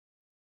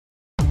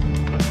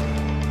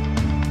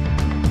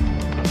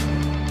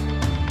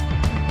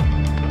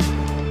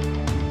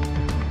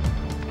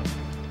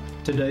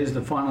Today is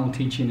the final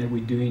teaching that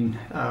we're doing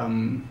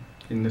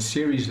in the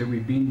series that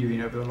we've been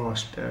doing over the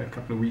last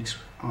couple of weeks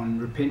on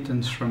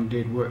repentance from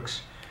dead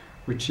works,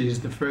 which is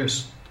the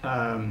first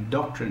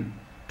doctrine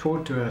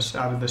taught to us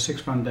out of the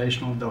 6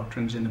 foundational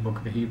doctrines in the book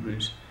of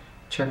Hebrews,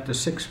 chapter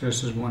 6,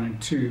 verses 1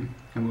 and 2.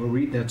 And we'll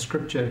read that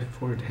scripture,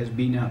 for it has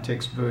been our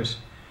text verse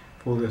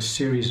for this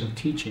series of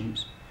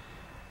teachings.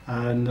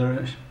 And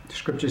the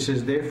scripture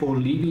says, "Therefore,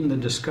 leaving the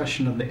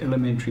discussion of the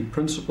elementary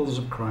principles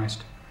of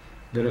Christ,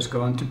 let us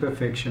go on to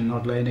perfection,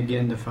 not laying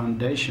again the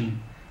foundation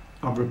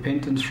of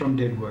repentance from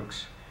dead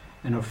works,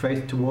 and of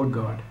faith toward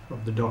God,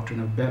 of the doctrine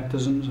of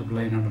baptisms, of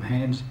laying on of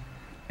hands,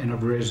 and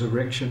of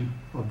resurrection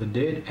of the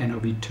dead, and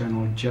of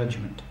eternal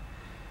judgment."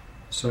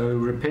 So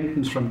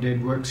repentance from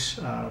dead works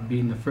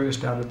being the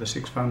first out of the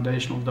 6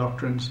 foundational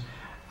doctrines,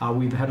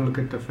 we've had a look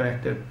at the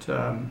fact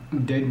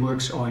that dead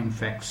works are in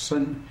fact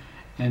sin.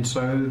 And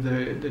so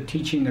the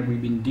teaching that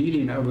we've been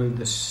dealing over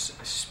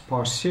this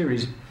past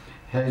series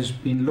has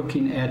been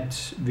looking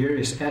at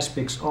various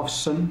aspects of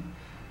sin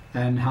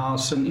and how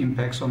sin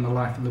impacts on the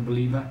life of the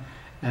believer,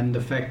 and the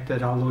fact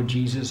that our Lord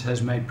Jesus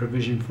has made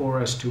provision for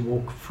us to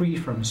walk free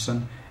from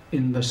sin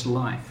in this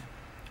life.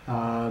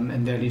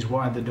 And that is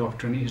why the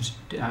doctrine is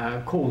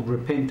called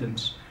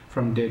repentance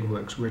from dead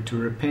works. We're to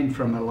repent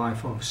from a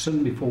life of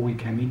sin before we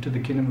come into the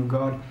kingdom of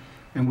God,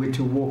 and we're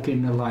to walk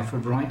in a life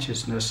of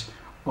righteousness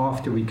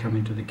after we come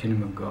into the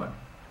kingdom of God.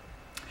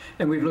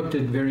 And we've looked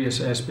at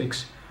various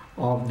aspects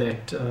of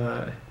that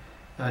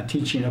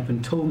teaching up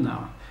until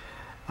now.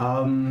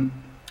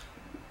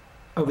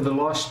 Over the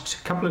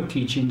last couple of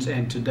teachings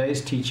and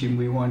today's teaching,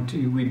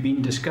 we've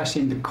been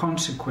discussing the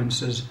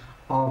consequences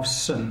of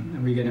sin,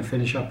 and we're going to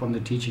finish up on the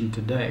teaching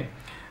today.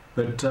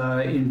 But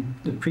in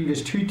the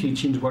previous 2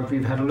 teachings, what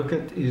we've had a look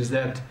at is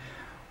that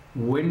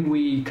when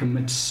we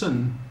commit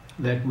sin,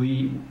 that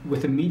we,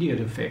 with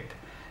immediate effect,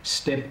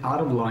 step out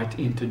of light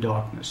into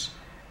darkness.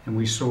 And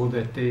we saw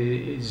that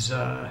there's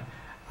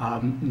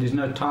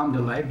no time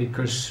delay,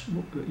 because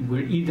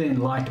we're either in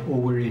light or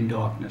we're in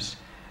darkness.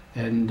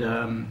 And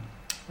the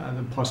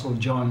Apostle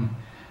John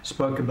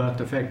spoke about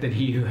the fact that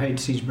he who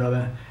hates his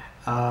brother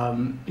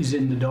is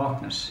in the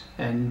darkness.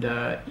 And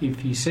if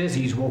he says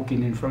he's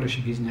walking in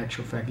fellowship, he's in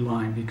actual fact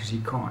lying, because he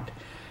can't.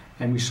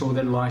 And we saw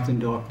that light and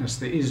darkness,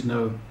 there is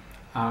no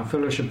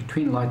fellowship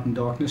between light and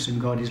darkness, and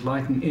God is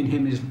light, and in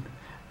him is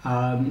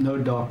no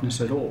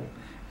darkness at all.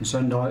 And so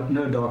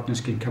no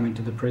darkness can come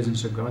into the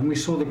presence of God. And we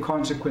saw the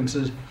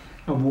consequences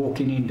of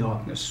walking in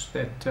darkness,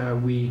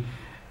 that we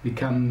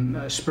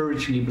become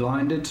spiritually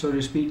blinded, so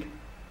to speak,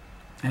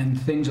 and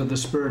things of the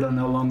Spirit are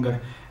no longer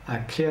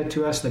clear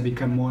to us. They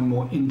become more and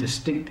more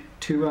indistinct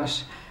to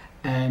us,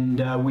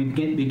 and we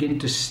begin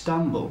to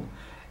stumble.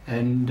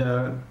 And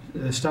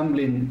the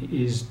stumbling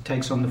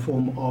takes on the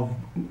form of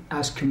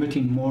us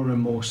committing more and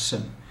more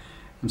sin.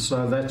 And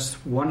so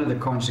that's one of the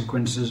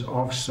consequences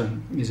of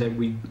sin, is that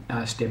we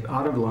step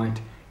out of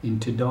light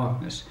into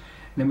darkness.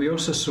 And then we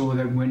also saw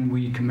that when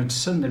we commit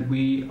sin, that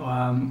we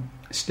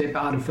step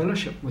out of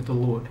fellowship with the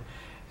Lord,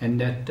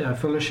 and that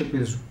fellowship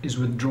is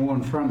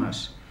withdrawn from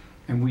us.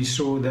 And we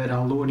saw that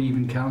our Lord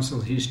even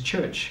counsels his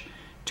church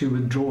to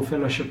withdraw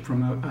fellowship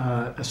from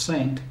a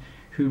saint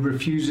who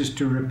refuses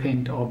to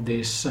repent of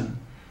their sin.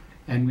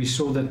 And we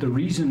saw that there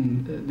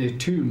are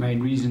 2 main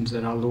reasons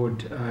that our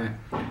Lord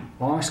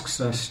asks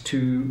us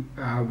to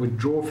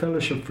withdraw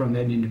fellowship from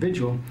that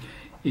individual,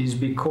 is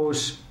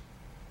because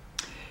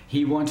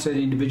he wants that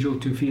individual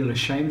to feel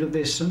ashamed of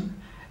their sin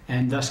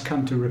and thus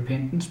come to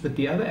repentance. But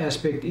the other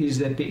aspect is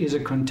that there is a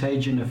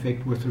contagion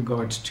effect with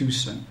regards to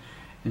sin.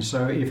 And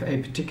so if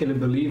a particular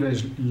believer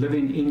is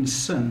living in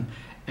sin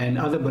and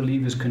other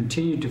believers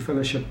continue to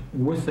fellowship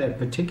with that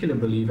particular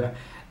believer,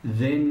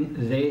 then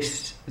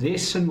their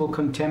sin will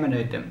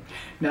contaminate them.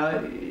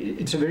 Now,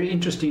 it's a very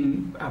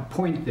interesting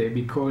point there,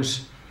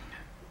 because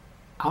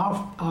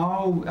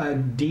our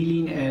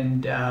dealing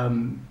and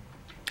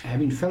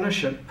having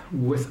fellowship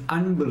with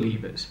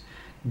unbelievers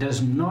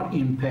does not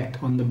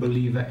impact on the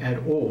believer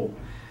at all.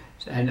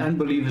 And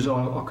unbelievers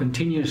are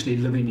continuously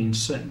living in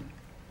sin.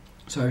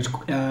 So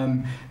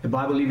the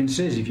Bible even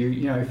says, if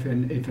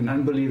an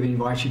unbeliever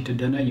invites you to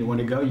dinner, you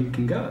want to go, you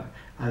can go.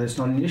 That's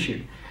not an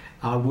issue.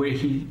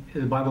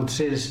 The Bible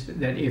says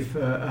that if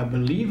a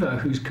believer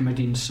who's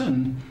committing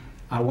sin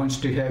wants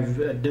to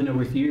have dinner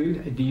with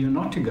you, you're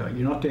not to go.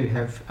 You're not to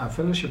have a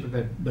fellowship with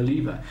that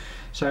believer.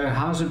 So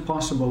how is it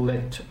possible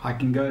that I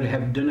can go to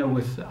have dinner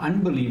with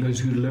unbelievers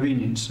who are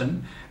living in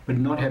sin, but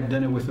not have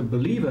dinner with a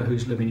believer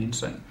who's living in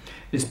sin?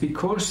 It's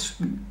because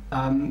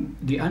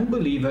the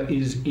unbeliever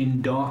is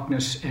in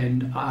darkness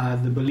and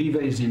the believer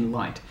is in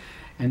light.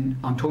 And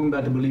I'm talking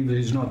about the believer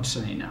who's not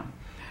sinning now.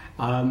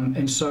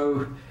 And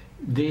so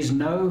there's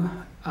no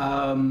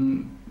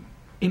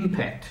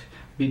impact,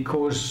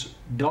 because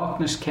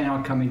darkness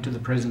cannot come into the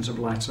presence of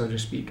light, so to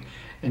speak.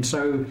 And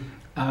so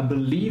a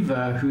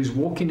believer who's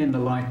walking in the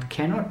light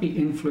cannot be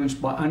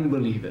influenced by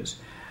unbelievers.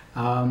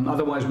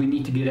 Otherwise, we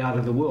need to get out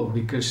of the world,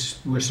 because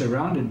we're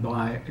surrounded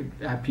by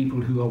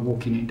people who are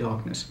walking in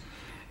darkness.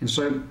 And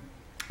so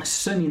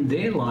sin in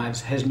their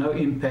lives has no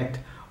impact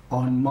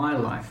on my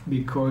life,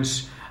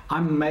 because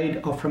I'm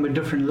made from a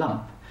different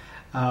lump.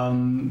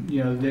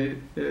 The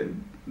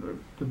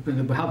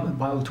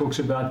Bible talks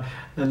about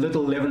a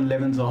little leaven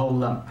leavens the whole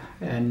lump.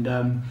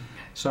 And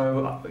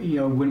so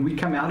when we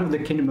come out of the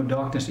kingdom of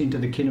darkness into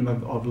the kingdom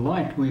of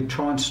light, we're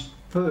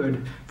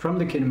transferred from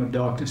the kingdom of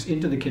darkness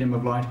into the kingdom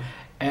of light,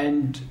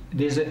 and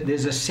there's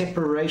a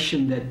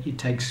separation that it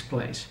takes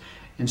place.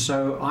 And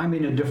so I'm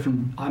in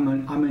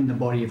the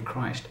body of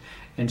Christ,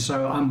 and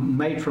so I'm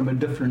made from a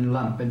different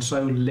lump, and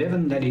so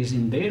leaven that is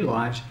in their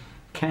lives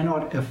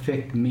cannot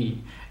affect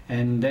me.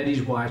 And that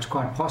is why it's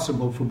quite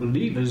possible for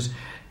believers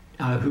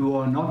who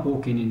are not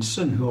walking in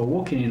sin, who are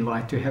walking in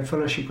light, to have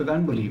fellowship with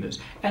unbelievers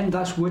and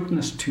thus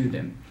witness to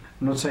them.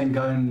 I'm not saying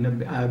go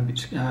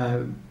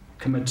and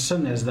commit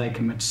sin as they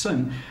commit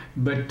sin,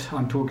 but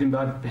I'm talking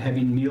about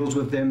having meals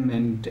with them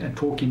and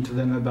talking to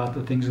them about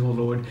the things of the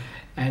Lord.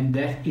 And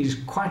that is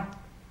quite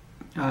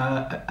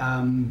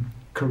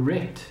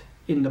correct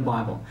in the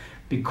Bible,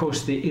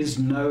 because there is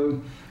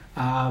no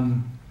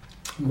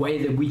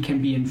way that we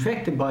can be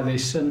infected by their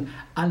sin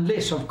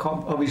unless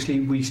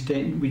obviously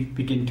we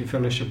begin to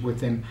fellowship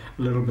with them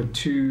a little bit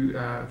too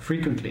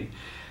frequently.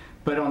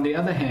 But on the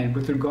other hand,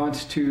 with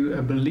regards to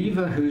a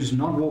believer who's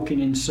not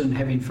walking in sin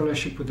having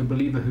fellowship with a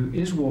believer who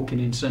is walking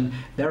in sin,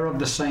 they're of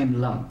the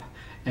same lump.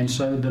 And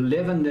so the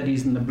leaven that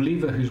is in the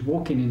believer who's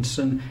walking in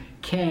sin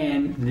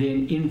can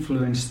then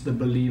influence the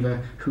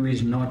believer who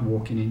is not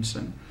walking in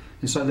sin.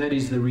 And so that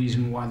is the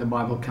reason why the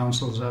Bible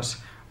counsels us,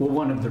 well,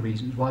 one of the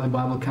reasons why the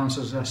Bible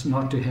counsels us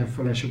not to have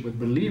fellowship with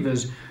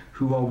believers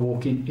who are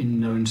walking in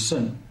known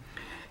sin.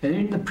 And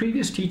in the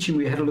previous teaching,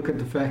 we had a look at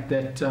the fact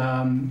that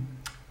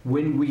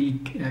when we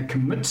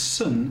commit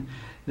sin,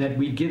 that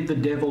we give the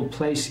devil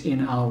place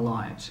in our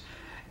lives.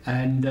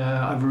 And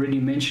I've already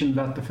mentioned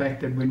about the fact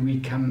that when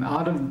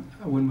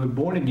we're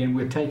born again,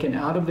 we're taken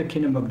out of the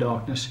kingdom of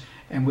darkness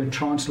and we're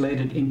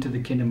translated into the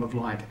kingdom of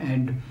light.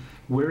 And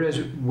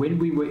whereas when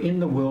we were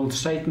in the world,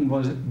 Satan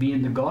was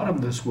being the god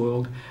of this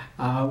world,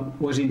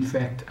 was in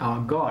fact our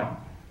God,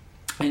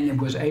 and it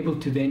was able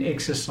to then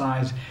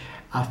exercise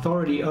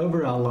authority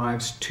over our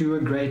lives to a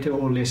greater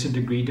or lesser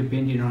degree,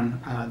 depending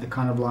on the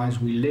kind of lives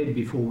we led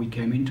before we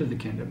came into the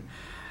kingdom.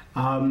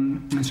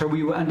 And so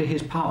we were under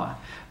his power.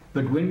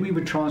 But when we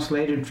were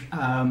translated,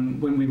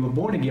 when we were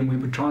born again, we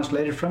were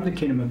translated from the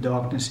kingdom of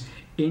darkness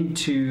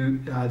into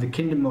the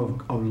kingdom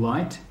of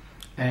light,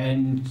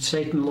 and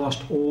Satan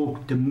lost all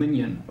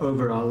dominion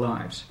over our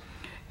lives.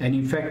 And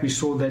in fact, we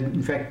saw that,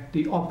 in fact,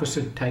 the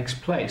opposite takes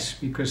place,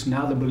 because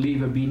now the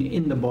believer, being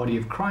in the body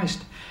of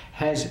Christ,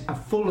 has a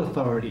full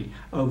authority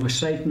over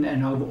Satan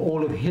and over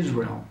all of his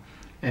realm.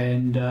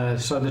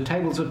 And so the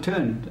tables are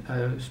turned,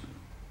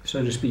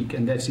 so to speak,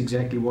 and that's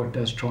exactly what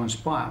does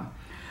transpire.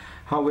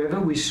 However,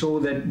 we saw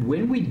that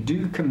when we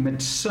do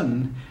commit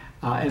sin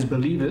as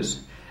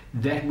believers,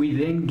 that we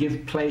then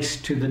give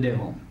place to the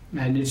devil.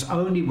 And it's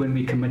only when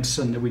we commit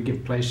sin that we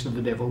give place to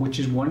the devil, which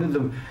is one of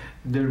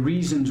the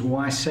reasons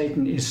why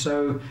Satan is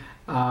so,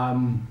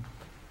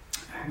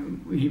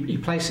 he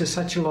places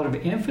such a lot of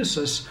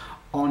emphasis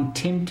on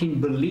tempting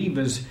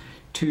believers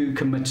to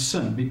commit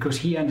sin, because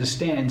he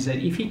understands that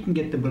if he can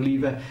get the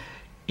believer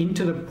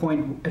to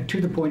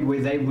the point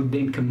where they would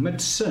then commit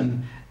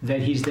sin,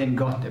 that he's then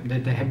got them,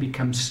 that they have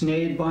become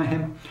snared by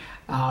him,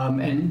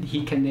 and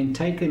he can then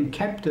take them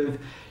captive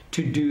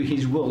to do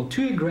his will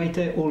to a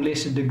greater or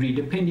lesser degree,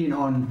 depending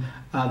on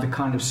the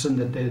kind of sin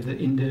that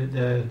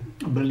the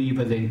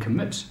believer then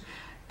commits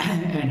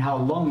and how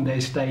long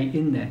they stay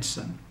in that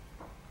sin.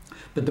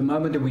 But the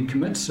moment that we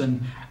commit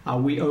sin,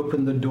 we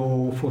open the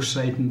door for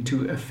Satan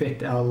to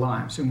affect our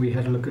lives, and we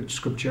had a look at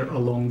scripture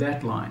along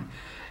that line.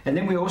 And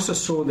then we also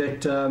saw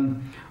that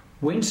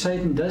when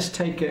Satan does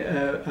take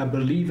a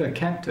believer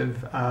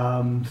captive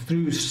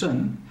through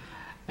sin,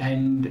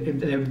 and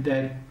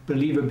that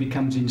believer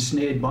becomes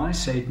ensnared by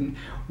Satan,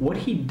 what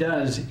he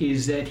does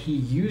is that he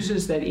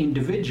uses that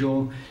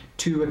individual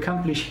to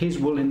accomplish his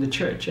will in the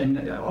church.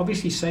 And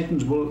obviously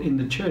Satan's will in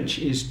the church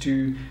is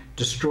to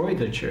destroy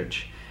the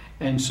church.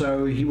 And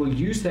so he will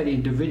use that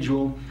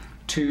individual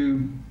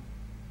to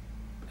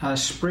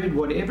spread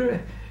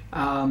whatever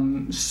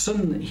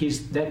sin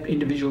that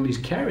individual is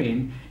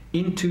carrying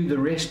into the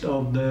rest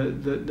of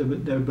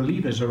the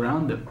believers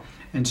around him.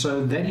 And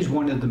so that is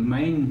one of the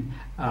main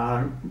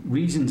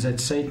reasons that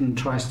Satan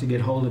tries to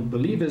get hold of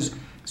believers,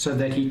 so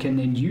that he can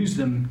then use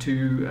them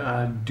to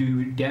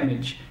do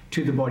damage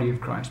to the body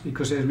of Christ.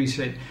 Because as we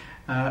said,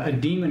 a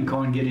demon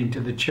can't get into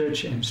the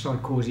church and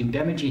start causing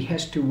damage. He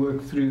has to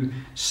work through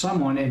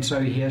someone, and so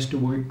he has to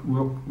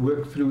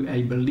work through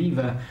a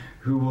believer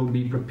who will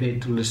be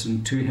prepared to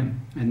listen to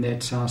him. And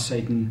that's how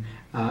Satan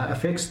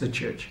affects the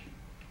church.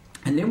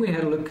 And then we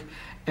had a look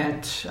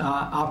at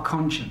our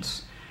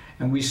conscience.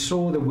 And we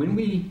saw that when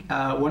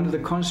one of the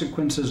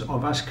consequences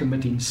of us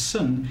committing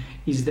sin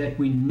is that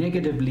we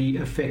negatively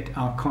affect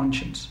our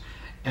conscience.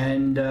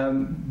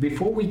 And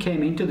before we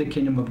came into the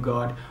kingdom of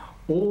God,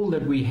 all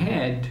that we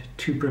had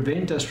to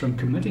prevent us from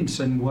committing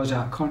sin was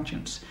our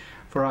conscience.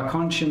 For our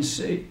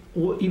conscience,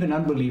 or even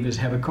unbelievers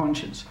have a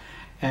conscience.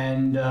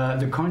 And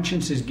the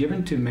conscience is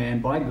given to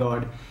man by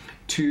God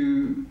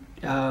to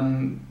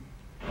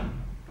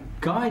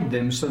guide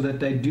them so that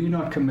they do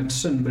not commit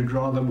sin, but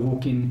rather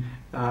walk in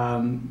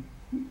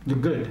the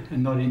good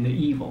and not in the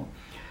evil.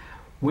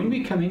 When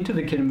we come into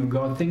the kingdom of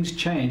God, things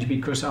change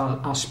because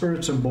our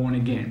spirits are born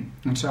again.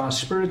 And so our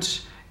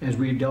spirits, as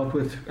we dealt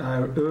with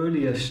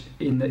earlier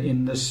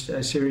in this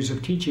series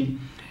of teaching,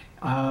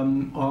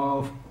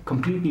 are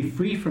completely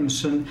free from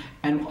sin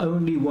and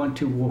only want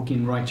to walk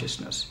in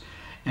righteousness.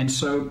 And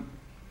so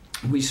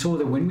we saw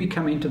that when we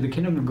come into the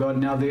kingdom of God,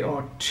 now there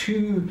are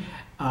two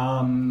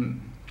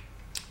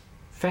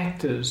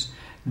factors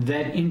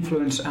that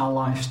influence our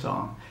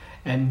lifestyle.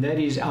 And that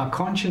is, our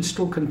conscience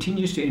still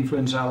continues to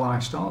influence our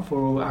lifestyle,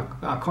 for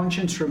our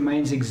conscience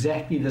remains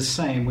exactly the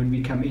same when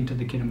we come into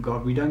the kingdom of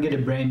God. We don't get a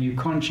brand new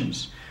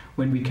conscience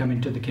when we come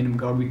into the kingdom of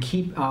God. We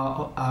keep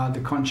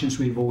the conscience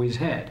we've always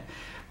had.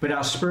 But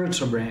our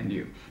spirits are brand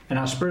new, and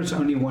our spirits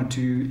only want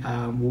to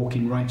walk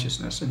in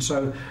righteousness. And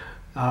so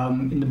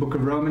in the book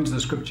of Romans, the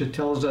scripture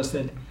tells us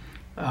that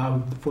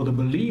for the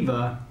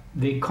believer,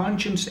 their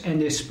conscience and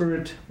their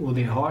spirit, or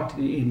their heart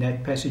in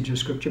that passage of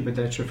scripture, but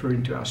that's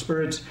referring to our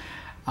spirits,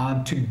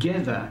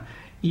 together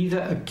either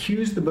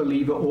accuse the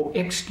believer or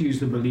excuse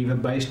the believer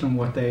based on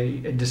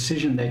a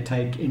decision they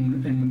take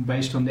and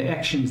based on the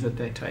actions that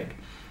they take.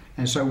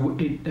 And so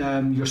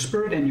your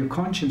spirit and your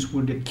conscience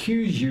would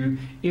accuse you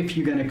if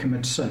you're going to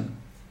commit sin.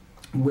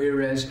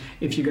 Whereas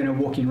if you're going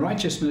to walk in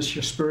righteousness,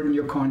 your spirit and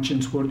your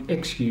conscience will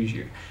excuse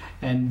you.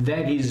 And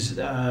that is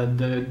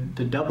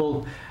the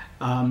double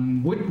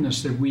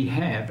witness that we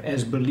have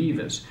as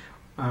believers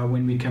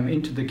when we come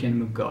into the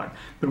kingdom of God.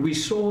 But we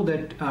saw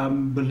that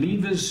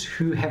believers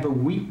who have a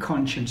weak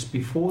conscience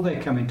before they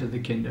come into the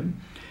kingdom.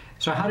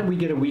 So how do we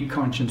get a weak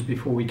conscience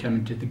before we come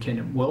into the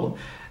kingdom? Well,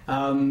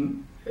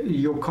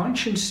 your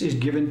conscience is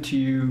given to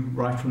you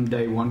right from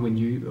day one when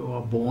you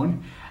are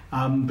born.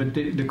 But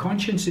the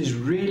conscience is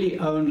really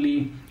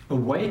only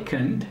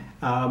awakened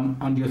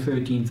on your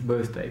 13th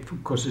birthday.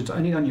 Because it's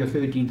only on your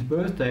 13th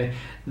birthday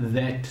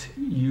that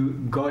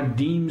God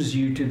deems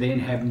you to then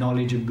have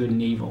knowledge of good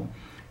and evil.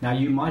 Now,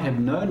 you might have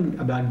known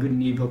about good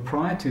and evil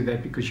prior to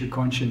that because your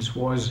conscience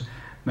was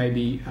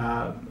maybe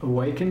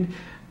awakened,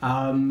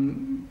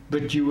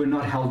 but you were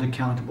not held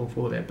accountable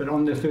for that. But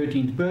on the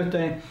 13th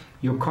birthday,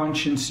 your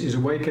conscience is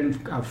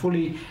awakened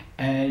fully,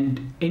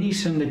 and any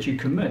sin that you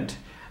commit,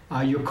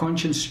 your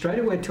conscience straight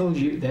away tells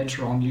you that's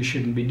wrong, you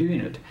shouldn't be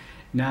doing it.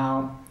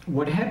 Now,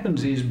 what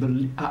happens is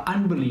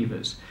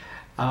unbelievers,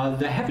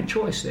 they have a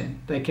choice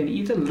then. They can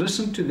either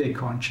listen to their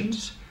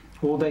conscience,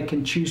 or they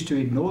can choose to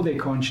ignore their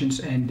conscience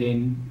and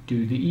then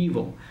do the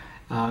evil,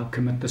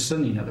 commit the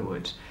sin, in other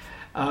words.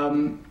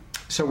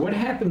 So what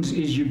happens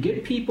is you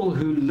get people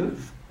who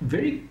live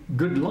very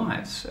good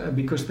lives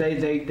because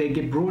they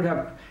get brought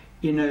up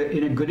in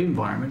a good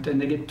environment and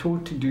they get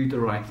taught to do the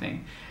right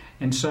thing.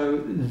 And so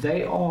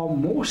they are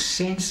more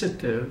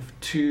sensitive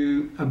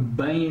to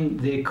obeying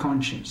their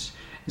conscience.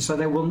 And so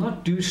they will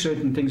not do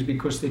certain things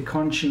because their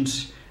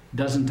conscience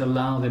doesn't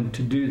allow them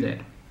to do that.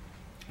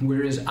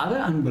 Whereas other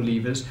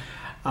unbelievers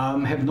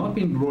have not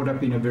been brought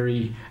up in a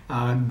very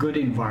good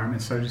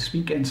environment, so to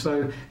speak, and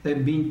so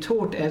they've been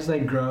taught as they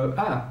grow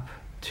up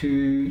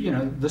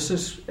to, this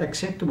is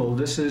acceptable,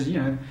 this is,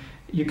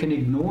 you can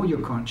ignore your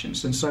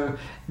conscience. And so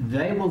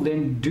they will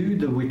then do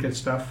the wicked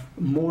stuff,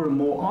 more and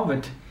more of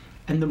it,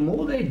 and the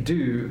more they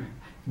do,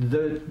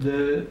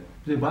 the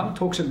Bible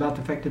talks about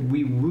the fact that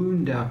we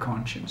wound our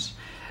conscience.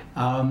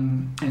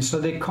 And so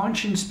their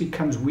conscience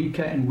becomes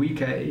weaker and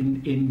weaker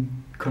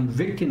in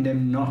convicting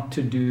them not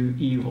to do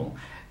evil,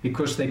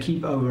 because they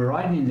keep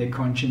overriding their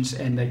conscience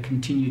and they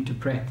continue to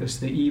practice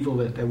the evil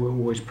that they were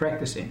always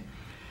practicing.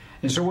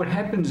 And so what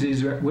happens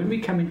is that when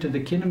we come into the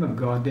kingdom of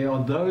God, there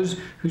are those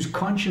whose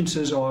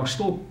consciences are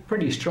still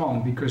pretty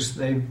strong because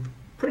they've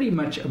pretty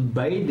much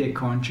obeyed their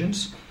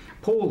conscience.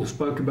 Paul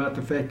spoke about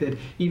the fact that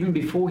even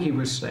before he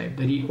was saved,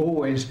 that he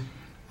always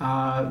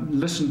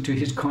listened to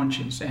his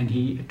conscience and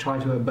he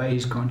tried to obey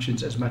his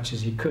conscience as much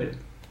as he could.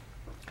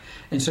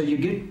 And so you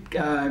get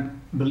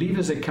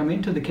believers that come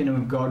into the kingdom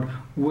of God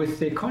with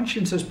their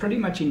consciences pretty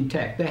much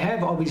intact. They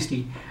have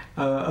obviously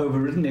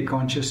overridden their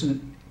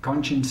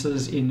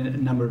consciences in a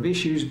number of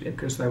issues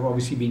because they've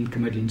obviously been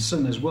committing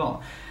sin as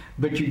well.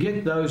 But you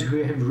get those who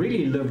have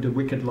really lived a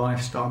wicked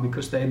lifestyle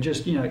because they have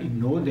just,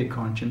 ignored their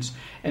conscience.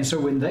 And so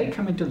when they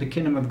come into the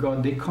kingdom of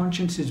God, their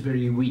conscience is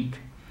very weak.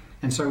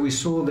 And so we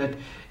saw that,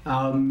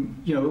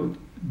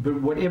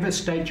 but whatever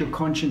state your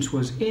conscience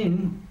was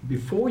in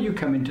before you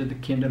come into the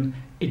kingdom,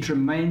 it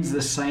remains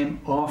the same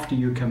after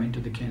you come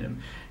into the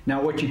kingdom.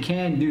 Now, what you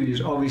can do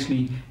is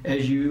obviously,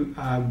 as you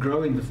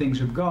grow in the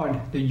things of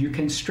God, that you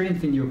can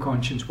strengthen your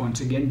conscience once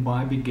again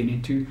by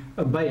beginning to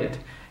obey it.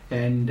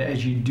 And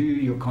as you do,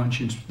 your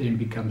conscience then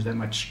becomes that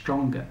much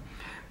stronger.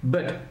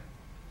 But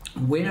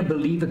when a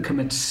believer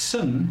commits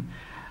sin,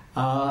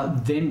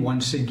 then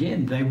once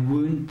again, they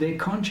wound their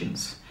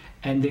conscience.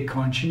 And their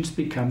conscience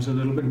becomes a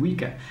little bit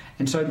weaker.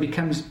 And so it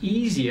becomes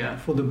easier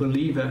for the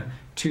believer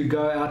to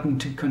go out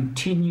and to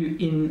continue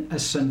in a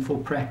sinful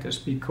practice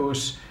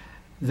because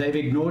they've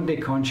ignored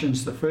their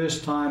conscience the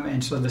first time,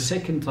 and so the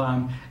second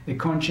time their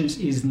conscience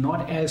is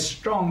not as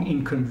strong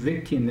in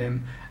convicting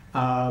them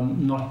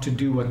not to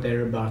do what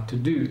they're about to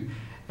do.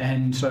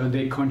 And so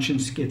their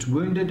conscience gets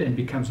wounded and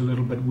becomes a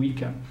little bit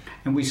weaker.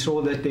 And we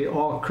saw that there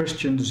are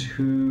Christians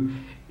who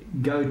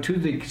go to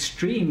the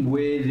extreme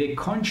where their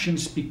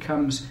conscience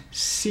becomes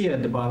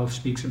seared, the Bible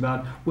speaks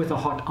about, with a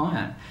hot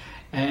iron.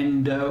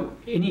 And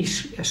any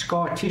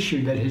scar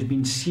tissue that has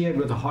been seared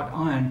with a hot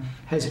iron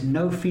has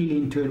no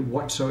feeling to it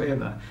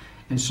whatsoever.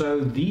 And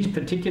so these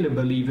particular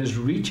believers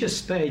reach a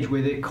stage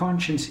where their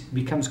conscience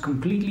becomes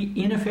completely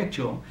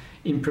ineffectual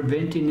in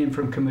preventing them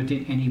from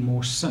committing any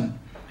more sin.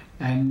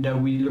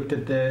 And we looked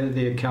at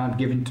the account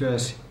given to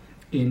us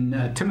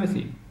in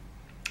Timothy,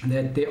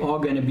 that there are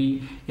going to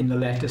be, in the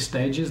latter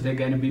stages, there are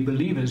going to be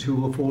believers who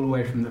will fall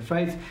away from the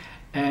faith.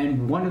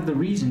 And one of the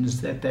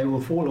reasons that they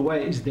will fall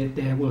away is that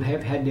they will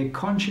have had their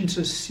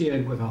consciences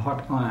seared with a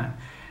hot iron.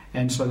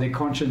 And so their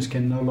conscience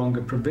can no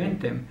longer prevent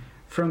them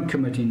from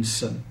committing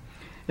sin.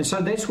 And so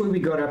that's where we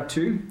got up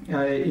to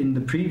in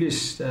the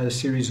previous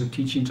series of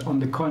teachings on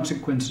the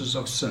consequences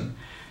of sin.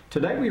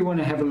 Today we want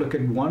to have a look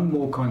at one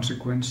more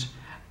consequence,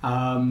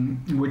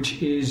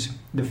 which is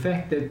the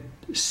fact that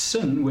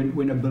sin,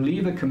 when a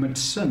believer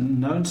commits sin,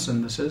 known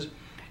sin this is,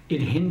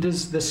 it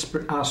hinders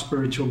our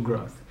spiritual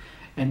growth.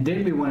 And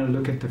then we want to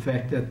look at the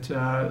fact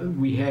that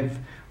we have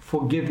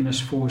forgiveness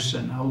for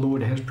sin. Our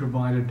Lord has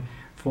provided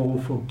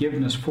for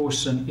forgiveness for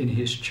sin in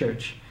His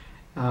church.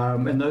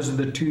 And those are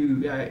the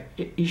two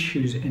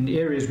issues and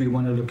areas we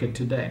want to look at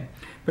today.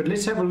 But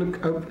let's have a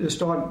look.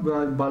 Start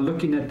by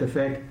looking at the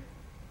fact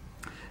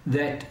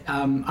that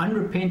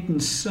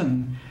unrepentant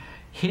sin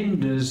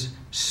hinders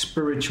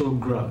spiritual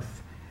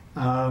growth.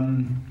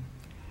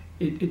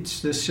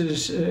 This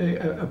is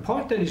a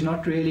part that is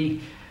not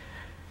really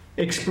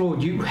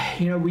explored. You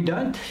know, we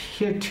don't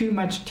hear too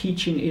much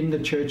teaching in the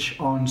church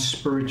on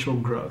spiritual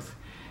growth,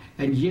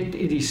 and yet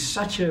it is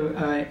such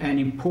an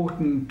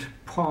important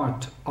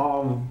part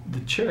of the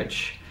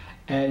church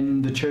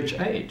and the church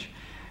age.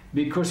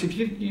 Because if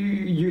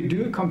you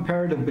do a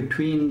comparative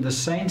between the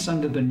saints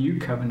under the new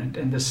covenant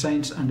and the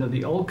saints under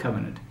the old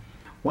covenant,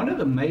 one of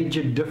the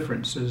major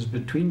differences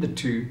between the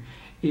two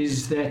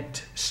is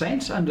that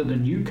saints under the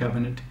new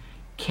covenant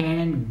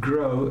can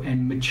grow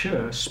and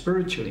mature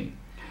spiritually.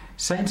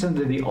 Saints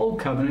under the old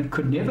covenant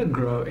could never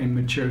grow and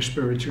mature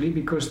spiritually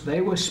because they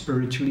were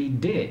spiritually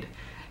dead.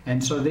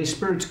 And so their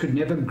spirits could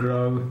never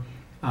grow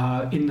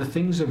in the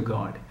things of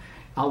God.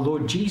 Our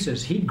Lord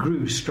Jesus, He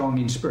grew strong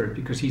in spirit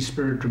because His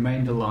spirit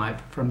remained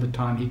alive from the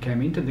time He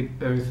came into the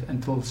earth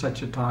until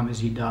such a time as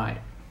He died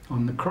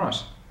on the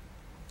cross.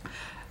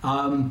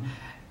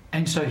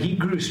 And so He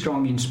grew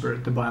strong in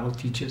spirit, the Bible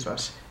teaches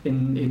us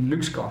in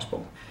Luke's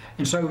Gospel.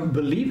 And so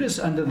believers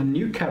under the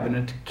new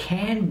covenant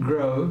can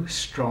grow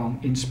strong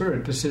in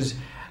spirit. This is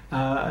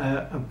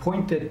a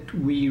point that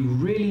we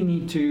really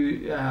need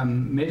to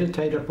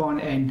meditate upon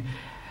and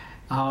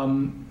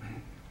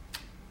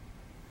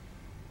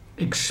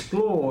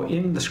explore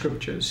in the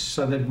scriptures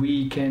so that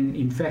we can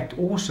in fact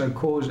also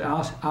cause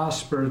our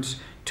spirits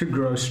to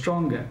grow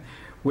stronger.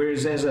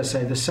 Whereas, as I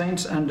say, the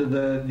saints under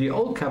the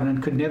old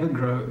covenant could never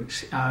grow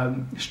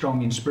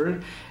strong in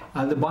spirit.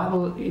 The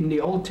Bible in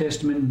the Old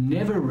Testament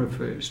never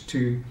refers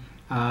to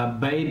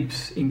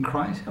babes in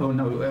Christ. Oh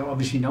no,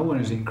 obviously no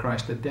one is in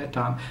Christ at that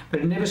time, but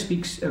it never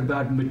speaks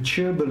about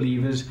mature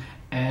believers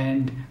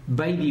and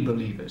baby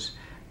believers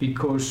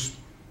because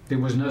there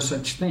was no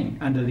such thing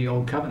under the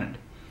old covenant.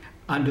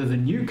 Under the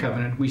new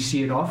covenant, we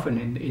see it often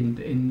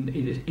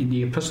in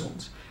the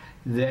epistles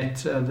that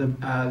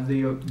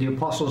the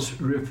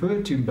apostles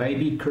refer to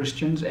baby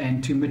Christians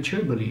and to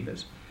mature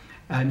believers.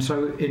 And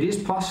so it is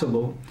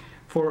possible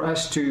for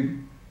us to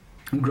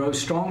grow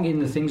strong in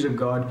the things of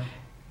God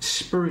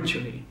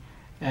spiritually.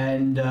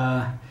 And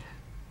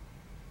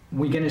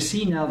we're going to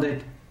see now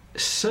that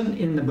sin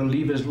in the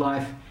believer's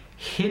life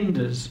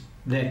hinders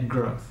that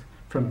growth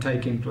from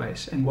taking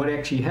place. And what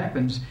actually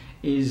happens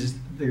is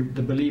the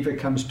believer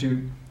comes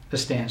to a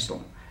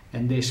standstill,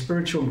 and their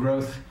spiritual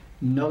growth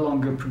no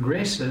longer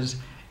progresses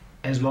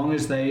as long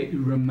as they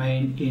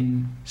remain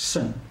in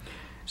sin.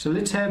 So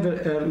let's have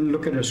a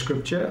look at a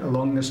scripture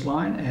along this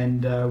line,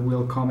 and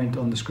we'll comment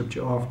on the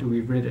scripture after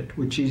we've read it,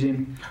 which is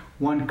in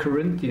 1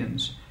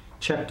 Corinthians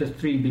chapter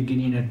 3,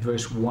 beginning at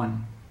verse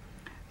 1.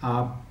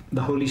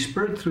 The Holy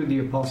Spirit, through the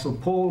Apostle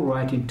Paul,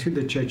 writing to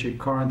the church at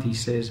Corinth, he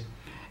says,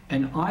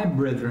 "And I,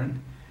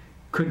 brethren,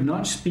 could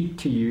not speak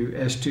to you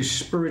as to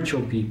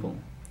spiritual people,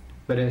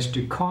 but as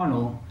to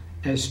carnal,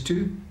 as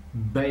to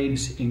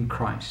babes in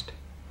Christ.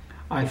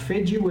 I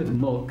fed you with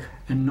milk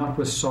and not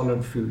with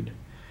solid food,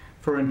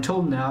 for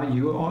until now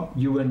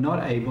you were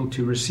not able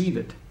to receive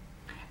it.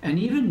 And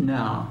even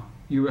now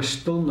you are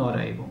still not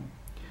able,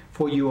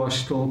 for you are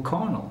still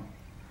carnal.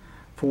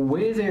 For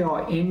where there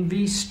are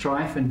envy,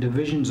 strife, and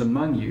divisions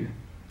among you,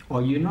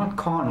 are you not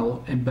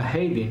carnal and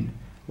behaving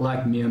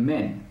like mere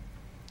men?"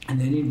 And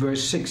then in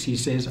verse 6 he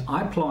says,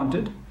 "I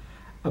planted,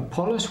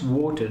 Apollos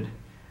watered,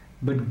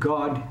 but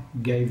God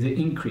gave the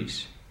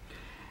increase."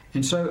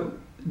 And so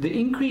the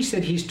increase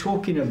that he's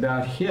talking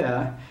about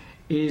here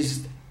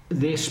is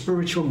their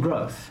spiritual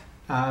growth.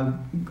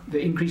 The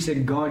increase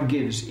that God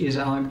gives is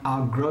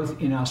our growth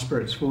in our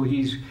spirits. For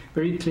he's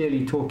very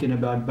clearly talking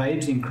about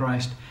babes in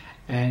Christ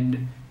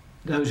and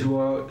those who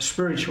are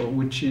spiritual,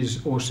 which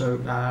is also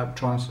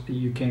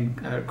you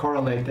can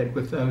correlate that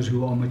with those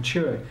who are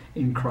mature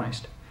in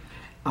Christ.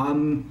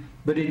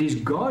 But it is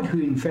God who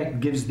in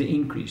fact gives the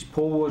increase.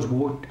 Paul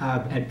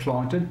had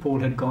planted. Paul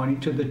had gone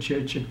into the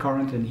church at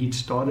Corinth and he'd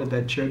started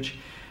that church,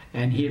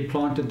 and he had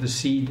planted the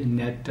seed in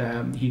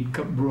that he'd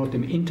brought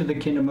them into the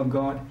kingdom of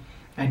God,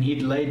 and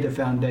he'd laid the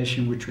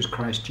foundation, which was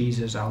Christ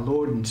Jesus our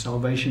Lord and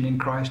salvation in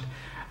Christ.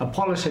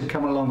 Apollos had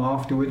come along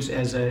afterwards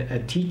as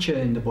a teacher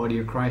in the body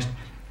of Christ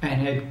and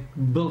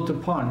had built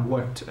upon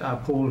what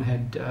Paul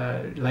had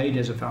laid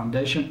as a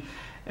foundation.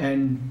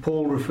 And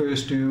Paul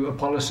refers to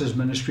Apollos'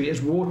 ministry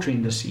as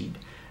watering the seed.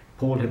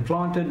 Paul had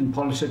planted and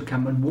Apollos had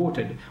come and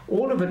watered.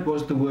 All of it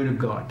was the Word of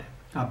God.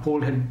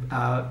 Paul had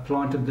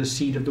planted the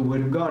seed of the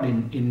Word of God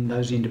in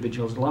those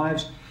individuals'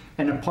 lives,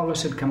 and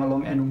Apollos had come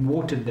along and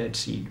watered that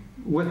seed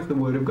with the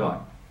Word of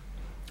God.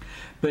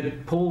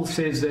 But Paul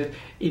says that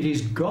it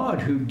is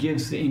God who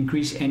gives the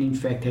increase, and in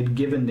fact had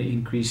given the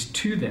increase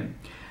to them.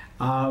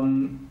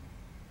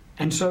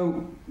 And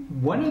so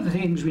one of the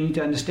things we need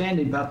to understand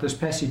about this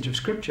passage of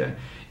Scripture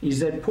is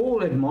that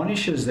Paul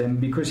admonishes them,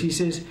 because he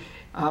says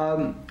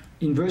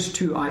in verse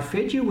 2, I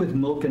fed you with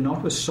milk and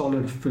not with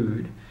solid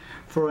food,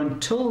 for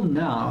until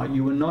now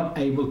you were not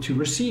able to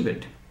receive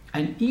it.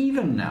 And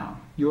even now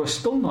you are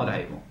still not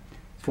able,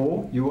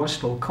 for you are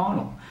still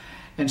carnal.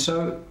 And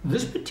so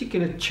this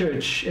particular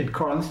church at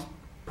Corinth,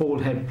 Paul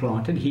had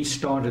planted. He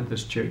started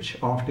this church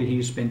after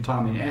he spent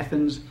time in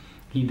Athens.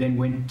 He then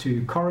went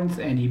to Corinth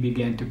and he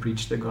began to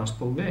preach the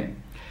gospel there.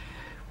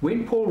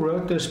 When Paul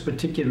wrote this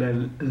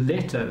particular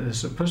letter,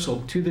 this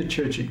epistle to the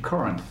church at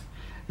Corinth,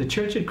 the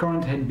church at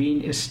Corinth had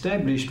been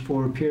established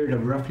for a period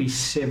of roughly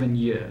 7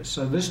 years.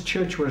 So this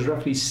church was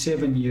roughly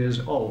 7 years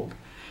old.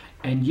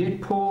 And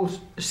yet Paul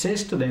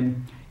says to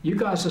them, you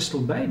guys are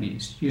still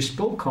babies. You're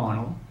still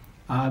carnal.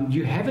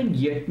 You haven't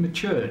yet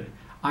matured.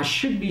 I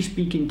should be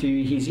speaking to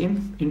you. He's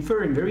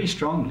inferring very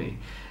strongly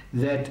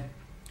that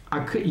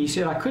he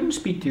said, I couldn't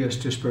speak to you as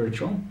to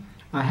spiritual.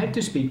 I had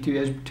to speak to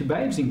you as to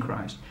babes in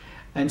Christ.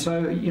 And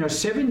so,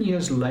 7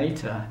 years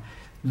later,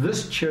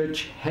 this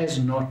church has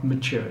not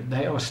matured.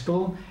 They are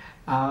still,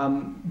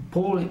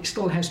 Paul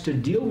still has to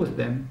deal with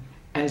them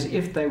as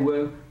if they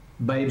were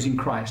babes in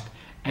Christ.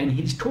 And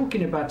he's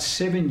talking about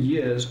 7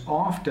 years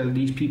after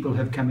these people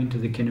have come into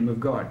the kingdom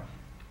of God.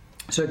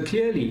 So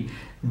clearly,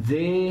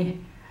 their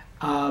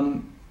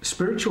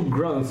spiritual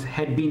growth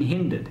had been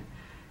hindered.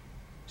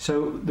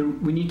 So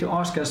we need to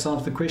ask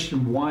ourselves the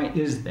question, why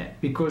is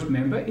that? Because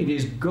remember, it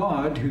is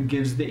God who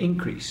gives the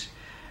increase.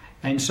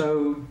 And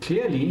so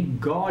clearly,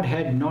 God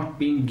had not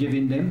been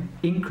giving them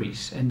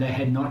increase, and they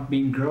had not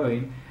been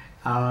growing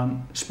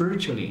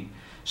spiritually.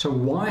 So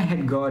why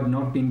had God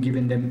not been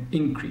giving them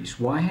increase?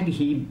 Why had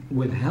he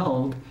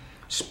withheld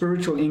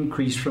spiritual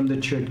increase from the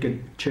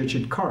church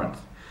at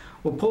Corinth?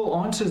 Well,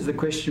 Paul answers the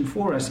question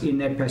for us in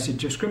that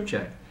passage of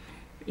Scripture.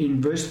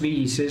 In verse 3,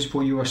 he says,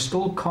 for you are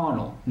still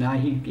carnal. Now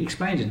he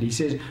explains it. He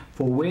says,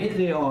 for where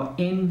there are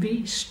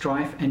envy,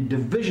 strife, and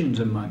divisions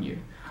among you,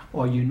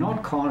 are you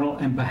not carnal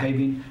and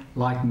behaving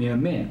like mere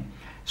men?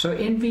 So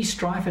envy,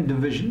 strife, and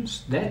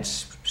divisions,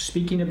 that's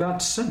speaking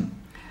about sin.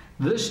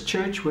 This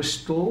church was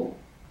still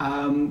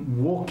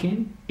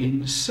walking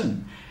in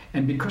sin.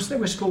 And because they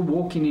were still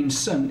walking in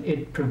sin,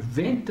 it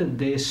prevented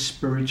their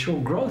spiritual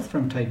growth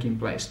from taking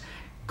place.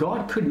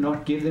 God could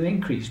not give them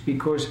increase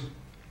because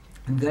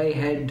they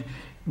had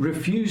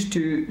refused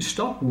to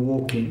stop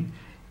walking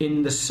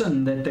in the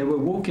sin that they were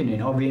walking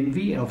in, of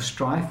envy, of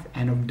strife,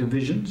 and of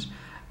divisions.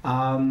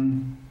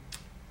 And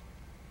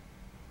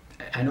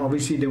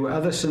obviously there were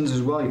other sins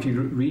as well. If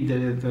you read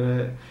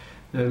the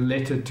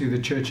letter to the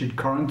church at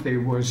Corinth, there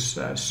was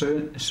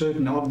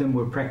certain of them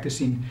were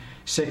practicing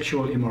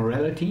sexual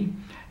immorality.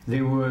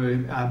 There were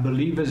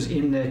believers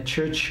in that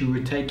church who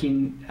were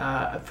taking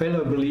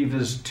fellow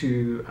believers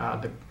to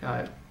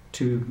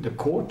the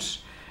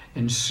courts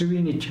and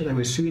suing each other. They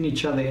were suing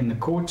each other in the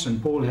courts, and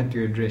Paul had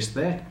to address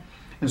that.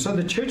 And so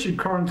the church at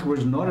Corinth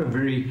was not a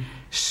very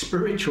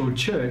spiritual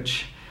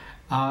church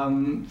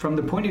from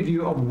the point of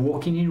view of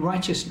walking in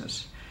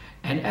righteousness.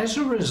 And as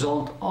a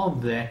result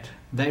of that,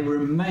 they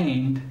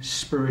remained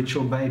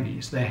spiritual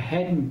babies. They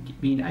hadn't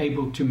been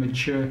able to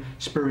mature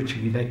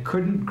spiritually. They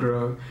couldn't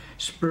grow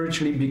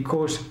spiritually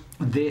because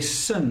their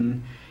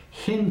sin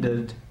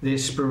hindered their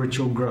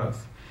spiritual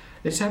growth.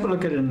 Let's have a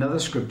look at another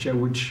scripture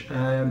which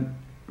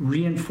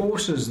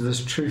reinforces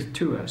this truth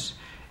to us,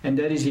 and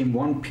that is in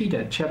 1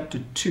 Peter chapter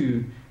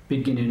 2,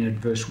 beginning at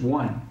verse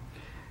 1.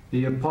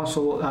 The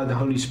apostle, the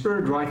Holy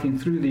Spirit writing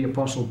through the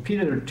apostle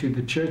Peter to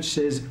the church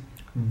says,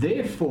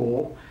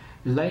 therefore,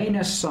 laying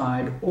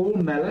aside all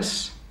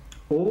malice,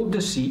 all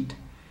deceit,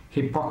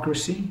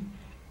 hypocrisy,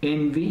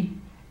 envy,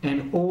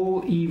 and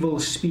all evil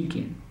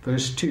speaking.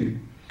 Verse 2,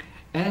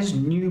 as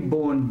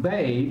newborn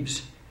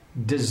babes,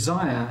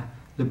 desire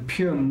the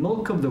pure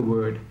milk of the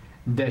word,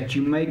 that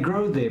you may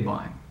grow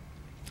thereby.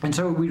 And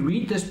so we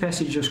read this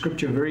passage of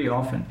Scripture very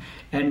often,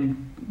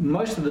 and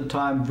most of the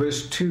time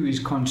verse 2 is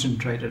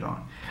concentrated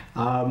on.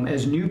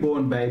 As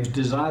newborn babes,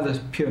 desire the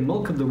pure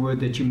milk of the word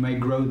that you may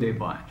grow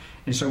thereby.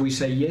 And so we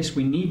say, yes,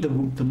 we need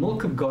the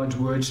milk of God's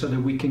word so that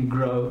we can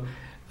grow.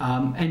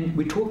 And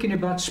we're talking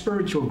about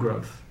spiritual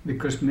growth,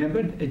 because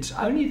remember, it's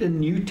only the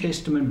New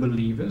Testament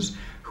believers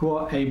who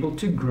are able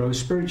to grow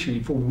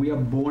spiritually, for we are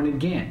born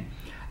again.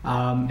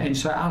 And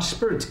so our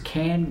spirits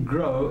can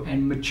grow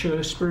and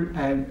mature spirit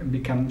and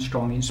become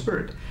strong in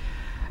spirit.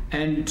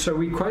 And so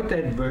we quote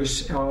that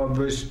verse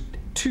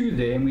 2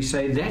 there, and we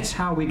say that's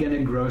how we're going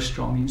to grow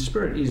strong in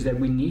spirit, is that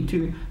we need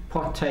to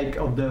partake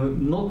of the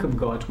milk of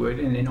God's word,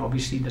 and then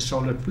obviously the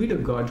solid food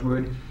of God's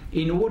word,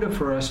 in order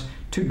for us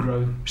to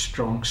grow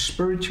strong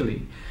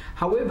spiritually.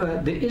 However,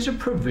 there is a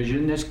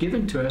provision that's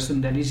given to us,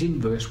 and that is in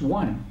verse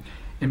 1.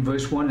 In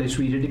verse 1, let's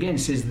read it again. It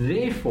says,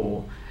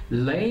 therefore,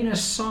 laying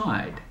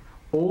aside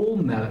all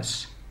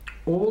malice,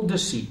 all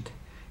deceit,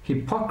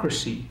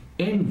 hypocrisy,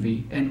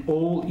 envy, and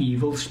all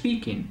evil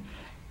speaking,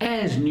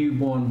 as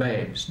newborn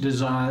babes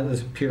desire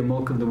the pure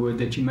milk of the word,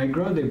 that you may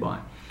grow thereby.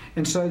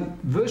 And so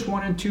verse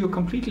 1 and 2 are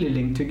completely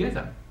linked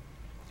together.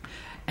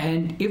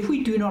 And if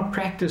we do not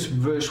practice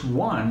verse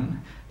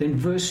 1, then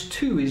verse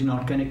 2 is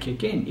not going to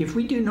kick in. If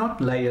we do not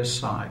lay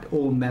aside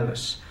all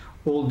malice,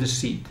 all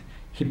deceit,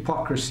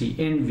 hypocrisy,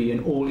 envy,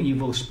 and all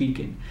evil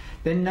speaking,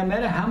 then no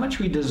matter how much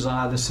we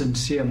desire the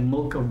sincere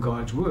milk of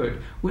God's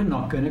word, we're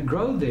not going to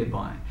grow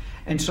thereby.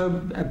 And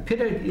so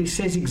Peter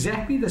says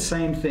exactly the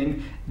same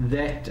thing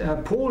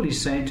that Paul is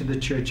saying to the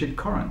church at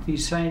Corinth.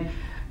 He's saying,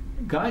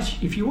 guys,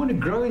 if you want to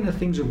grow in the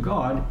things of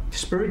God,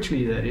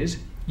 spiritually that is,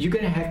 you're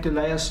going to have to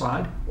lay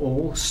aside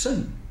all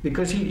sin.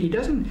 Because he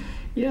doesn't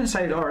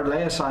say, all right,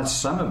 lay aside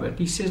some of it.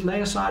 He says,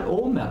 lay aside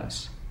all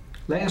malice,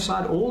 lay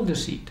aside all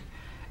deceit.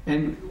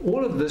 And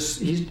all of this,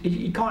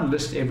 he can't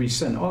list every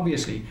sin,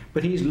 obviously,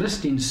 but he's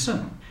listing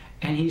sin.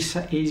 And he's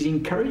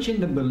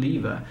encouraging the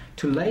believer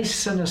to lay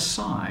sin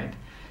aside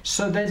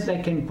so that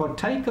they can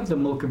partake of the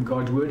milk of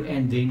God's word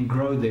and then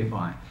grow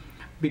thereby.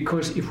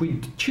 Because if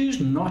we choose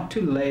not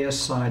to lay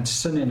aside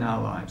sin in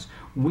our lives,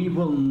 we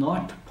will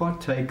not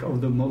partake of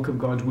the milk of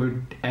God's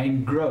word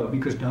and grow.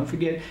 Because don't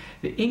forget,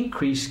 the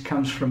increase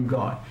comes from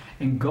God.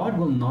 And God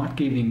will not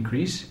give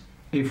increase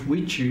if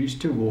we choose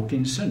to walk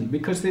in sin.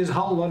 Because there's a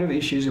whole lot of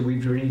issues that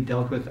we've already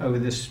dealt with over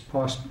this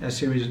past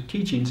series of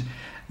teachings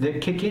that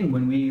kick in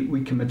when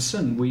we commit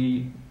sin.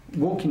 We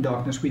walk in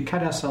darkness, we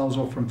cut ourselves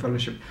off from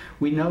fellowship.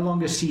 We no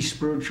longer see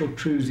spiritual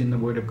truths in the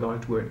Word of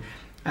God's Word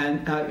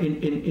and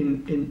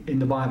in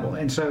the Bible.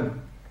 And so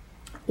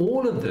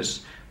all of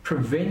this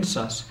prevents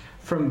us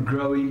from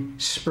growing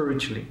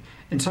spiritually.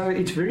 And so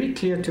it's very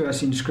clear to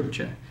us in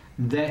Scripture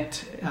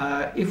that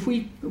if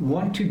we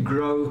want to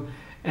grow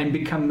and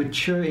become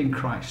mature in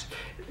Christ,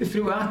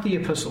 throughout the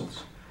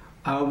epistles,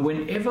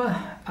 whenever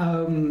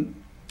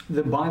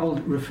the Bible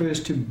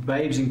refers to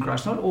babes in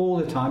Christ, not all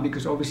the time,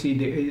 because obviously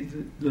there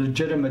are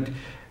legitimate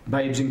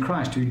babes in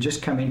Christ who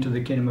just come into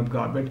the kingdom of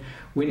God, but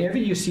whenever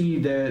you see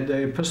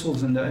the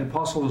epistles and the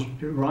apostles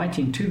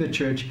writing to the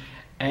church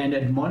and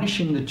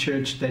admonishing the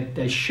church that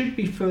they should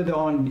be further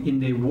on in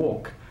their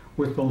walk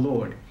with the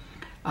Lord,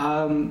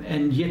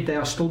 and yet they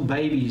are still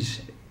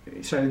babies.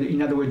 So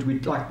in other words,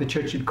 like the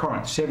church at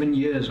Corinth, 7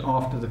 years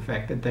after the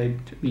fact that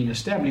they'd been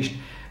established,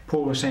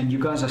 Paul was saying, you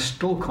guys are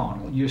still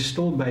carnal, you're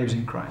still babes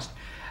in Christ.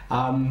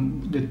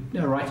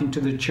 Writing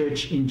to the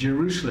church in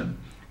Jerusalem,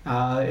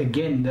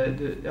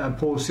 again,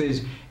 Paul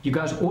says, you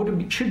guys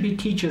should be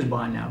teachers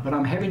by now, but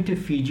I'm having to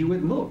feed you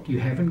with milk. You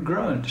haven't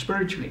grown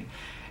spiritually.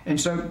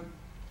 And so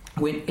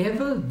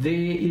whenever there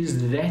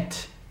is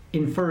that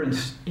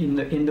inference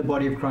in the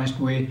body of Christ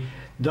where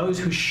those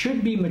who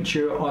should be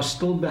mature are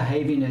still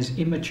behaving as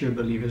immature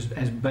believers,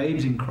 as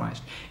babes in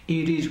Christ,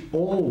 it is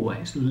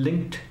always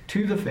linked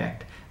to the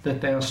fact that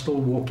they are still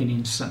walking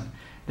in sin,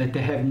 that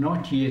they have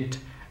not yet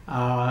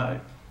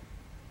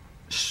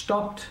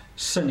stopped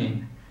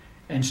sinning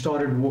and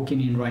started walking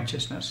in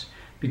righteousness,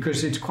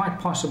 because it's quite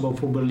possible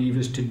for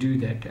believers to do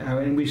that.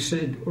 And we've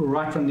said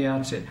right from the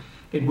outset,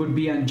 it would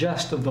be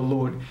unjust of the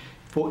Lord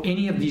for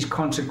any of these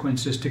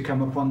consequences to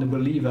come upon the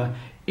believer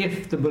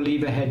if the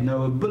believer had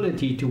no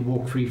ability to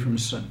walk free from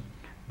sin.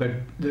 But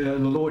the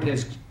Lord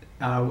has,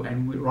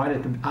 and right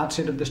at the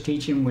outset of this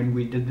teaching, when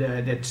we did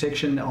that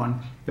section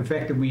on the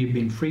fact that we have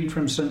been freed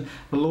from sin,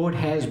 the Lord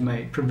has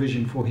made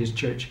provision for His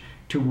church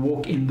to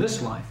walk in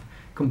this life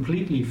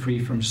completely free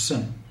from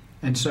sin.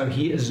 And so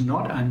He is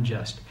not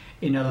unjust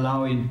in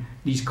allowing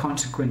these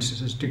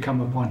consequences to come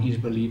upon His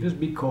believers,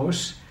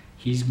 because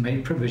He's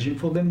made provision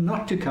for them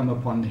not to come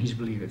upon His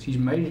believers. He's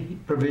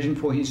made provision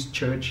for His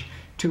church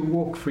to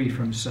walk free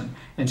from sin,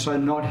 and so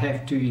not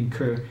have to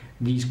incur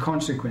these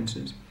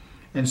consequences.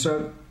 And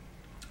so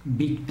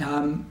the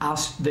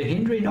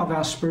hindering of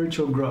our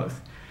spiritual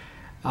growth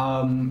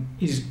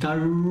is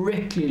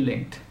directly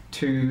linked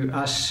to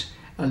us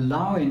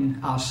allowing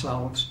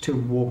ourselves to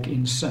walk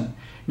in sin.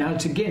 Now,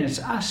 it's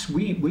us.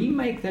 We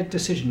make that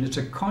decision. It's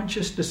a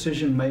conscious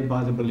decision made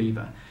by the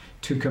believer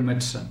to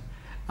commit sin.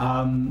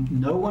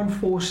 No one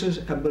forces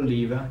a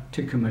believer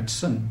to commit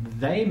sin.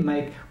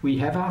 We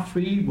have our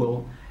free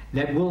will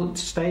that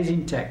stays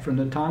intact from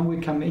the time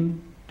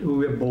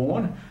we're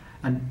born,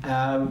 and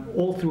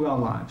all through our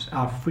lives.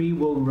 Our free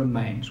will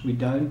remains.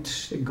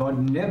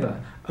 God never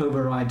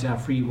overrides our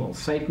free will.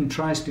 Satan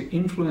tries to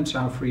influence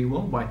our free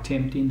will by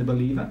tempting the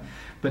believer,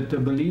 but the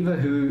believer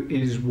who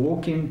is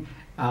walking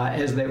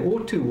as they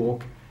ought to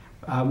walk,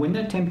 when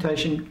that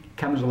temptation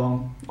comes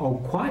along, are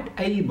quite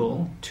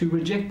able to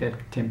reject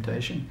that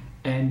temptation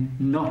and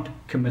not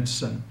commit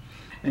sin.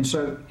 And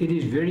so it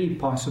is very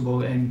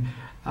possible, and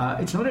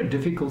it's not a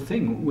difficult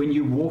thing when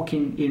you walk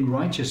in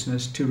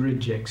righteousness to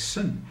reject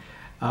sin,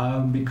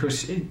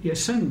 because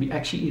sin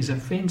actually is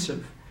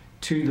offensive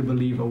to the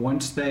believer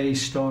once they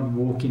start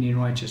walking in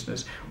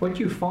righteousness. What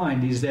you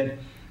find is that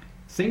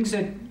things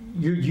that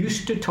you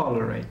used to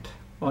tolerate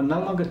are no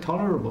longer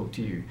tolerable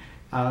to you.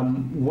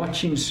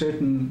 Watching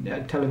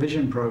certain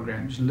television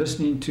programs,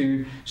 listening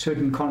to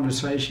certain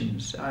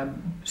conversations,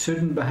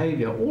 certain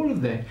behavior, all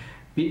of that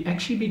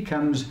actually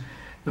becomes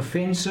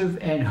offensive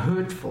and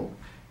hurtful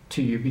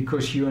to you,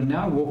 because you are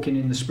now walking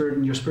in the Spirit,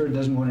 and your spirit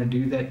doesn't want to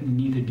do that, and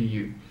neither do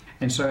you.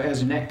 And so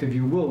as an act of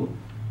your will,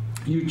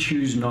 you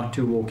choose not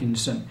to walk in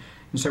sin.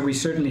 And so we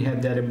certainly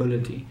have that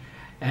ability.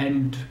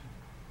 And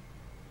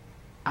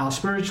our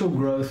spiritual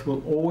growth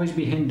will always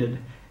be hindered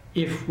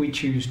if we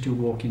choose to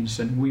walk in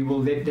sin. We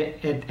will, at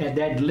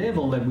that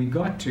level that we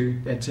got to,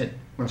 that's it,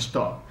 we'll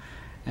stop.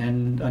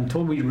 And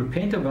until we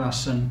repent of our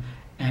sin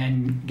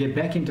and get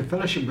back into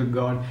fellowship with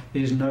God,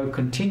 there's no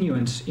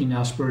continuance in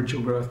our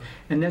spiritual growth.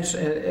 And that's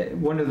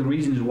one of the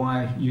reasons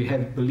why you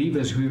have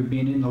believers who have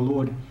been in the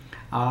Lord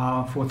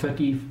for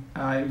 30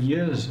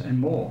 years and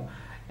more,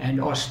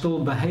 and are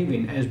still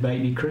behaving as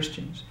baby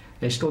Christians.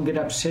 They still get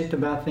upset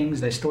about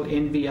things, they still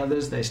envy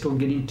others, they still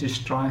get into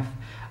strife,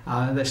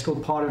 they're still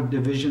part of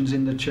divisions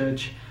in the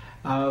church.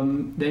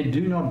 They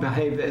do not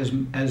behave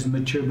as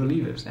mature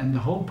believers. And the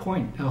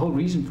whole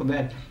reason for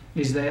that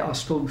is they are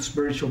still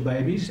spiritual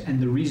babies, and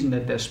the reason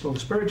that they're still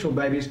spiritual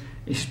babies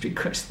is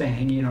because they're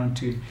hanging on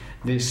to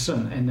their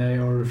sin, and they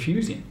are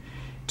refusing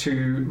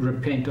to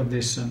repent of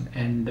their sin,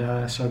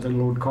 and so the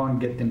Lord can't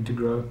get them to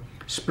grow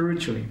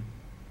spiritually.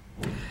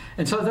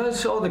 And so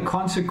those are the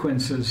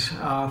consequences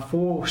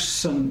for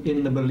sin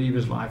in the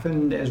believer's life.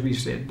 And as we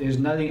said, there's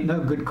no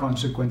good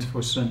consequence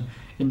for sin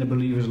in the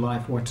believer's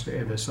life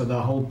whatsoever. So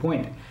the whole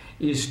point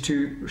is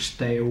to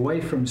stay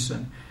away from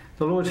sin.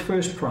 The Lord's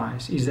first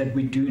prize is that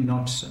we do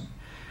not sin.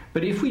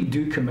 But if we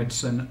do commit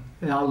sin,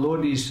 our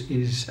Lord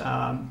is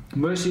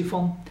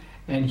merciful,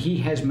 and He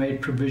has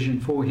made provision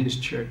for His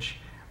church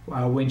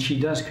when she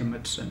does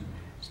commit sin,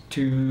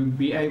 to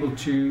be able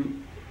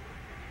to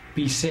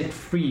be set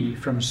free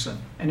from sin.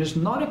 And it's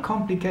not a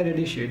complicated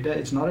issue.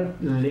 It's not a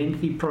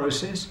lengthy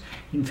process.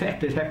 In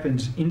fact, it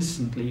happens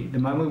instantly the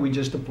moment we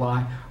just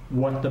apply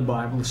what the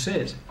Bible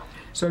says.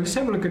 So let's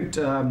have a look at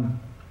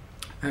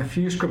a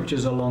few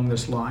scriptures along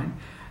this line.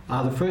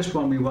 The first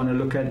one we want to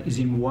look at is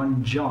in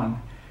 1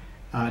 John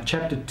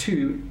chapter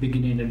 2,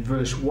 beginning at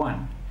verse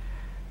 1.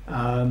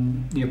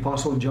 The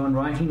Apostle John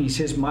writing, he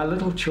says, "My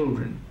little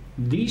children,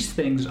 these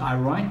things I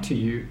write to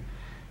you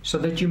so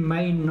that you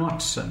may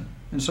not sin."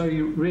 And so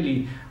you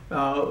really,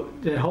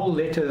 the whole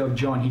letter of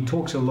John, he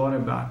talks a lot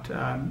about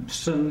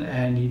sin,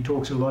 and he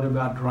talks a lot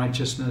about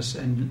righteousness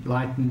and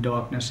light and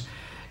darkness.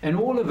 And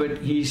all of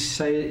it, he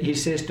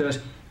says to us,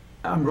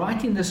 I'm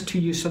writing this to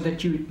you so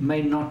that you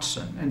may not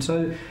sin. And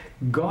so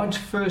God's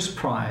first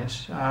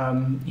prize,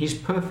 His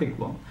perfect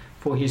will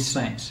for His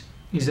saints,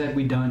 is that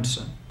we don't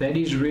sin. That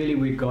is really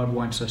where God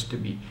wants us to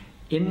be,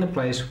 in the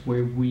place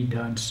where we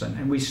don't sin.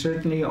 And we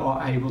certainly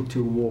are able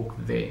to walk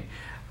there.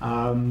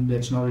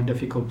 That's not a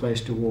difficult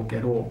place to walk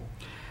at all.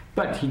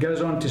 But he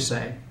goes on to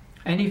say,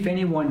 "And if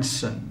anyone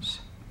sins,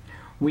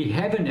 we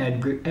have an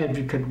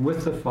advocate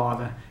with the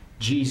Father,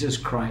 Jesus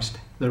Christ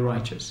the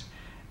righteous."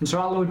 And so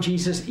our Lord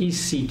Jesus is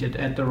seated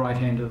at the right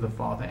hand of the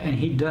Father, and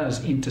He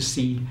does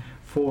intercede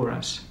for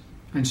us.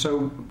 And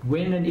so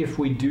when and if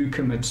we do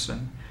commit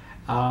sin,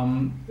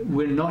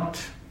 we're not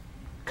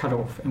cut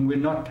off, and we're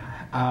not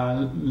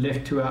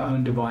left to our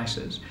own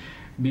devices.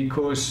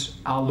 Because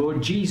our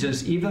Lord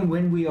Jesus, even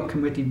when we are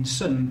committing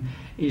sin,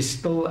 is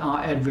still our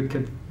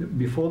advocate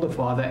before the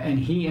Father, and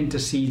He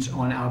intercedes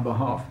on our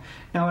behalf.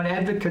 Now, an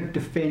advocate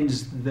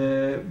defends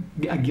a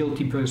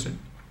guilty person.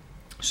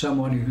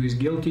 Someone who is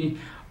guilty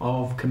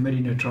of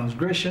committing a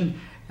transgression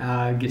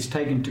gets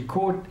taken to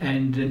court,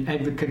 and an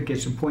advocate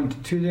gets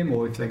appointed to them,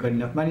 or if they've got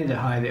enough money, they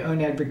hire their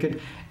own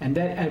advocate, and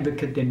that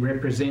advocate then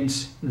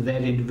represents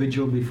that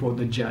individual before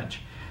the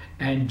judge.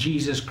 And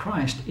Jesus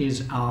Christ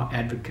is our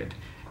advocate,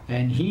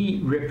 and He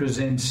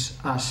represents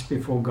us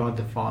before God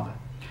the Father.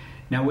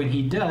 Now, when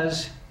He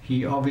does,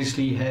 He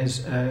obviously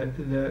has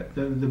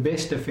the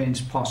best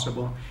defense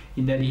possible,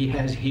 in that He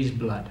has His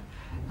blood,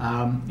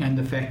 and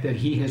the fact that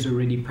He has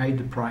already paid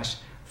the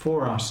price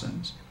for our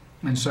sins.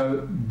 And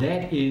so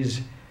that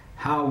is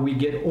how we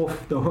get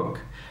off the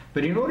hook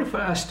But in order for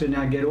us to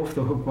now get off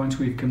the hook once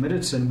we've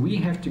committed sin, we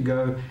have to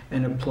go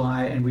and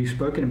apply, and we've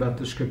spoken about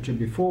the scripture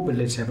before, but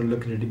let's have a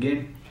look at it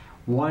again.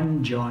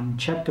 1 John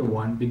chapter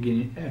 1,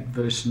 beginning at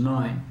verse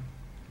 9.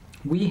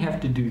 We have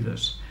to do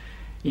this.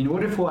 In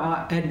order for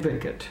our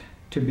advocate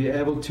to be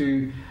able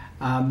to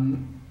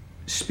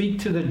speak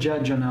to the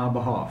judge on our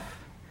behalf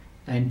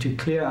and to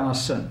clear our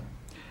sin,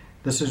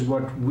 this is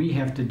what we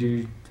have to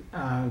do.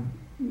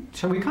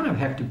 So we kind of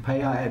have to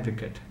pay our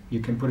advocate.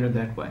 You can put it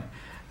that way.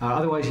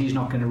 Otherwise, he's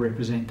not going to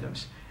represent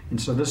us. And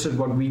so this is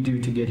what we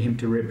do to get him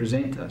to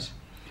represent us.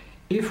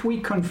 If we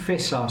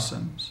confess our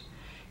sins,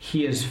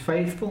 he is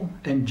faithful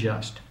and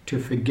just to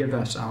forgive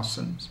us our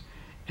sins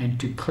and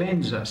to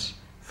cleanse us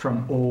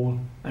from all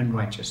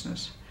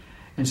unrighteousness.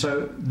 And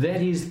so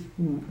that is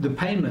the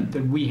payment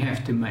that we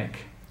have to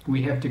make.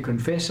 We have to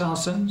confess our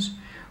sins.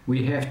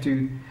 We have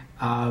to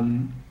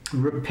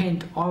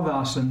repent of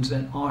our sins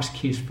and ask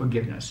his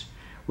forgiveness.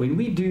 When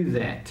we do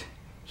that,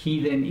 he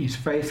then is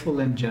faithful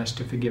and just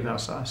to forgive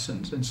us our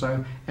sins. And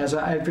so as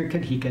our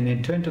advocate, he can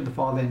then turn to the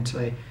Father and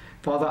say,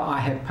 Father, I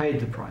have paid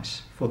the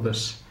price for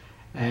this.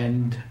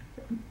 And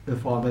the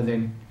Father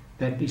then,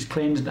 that is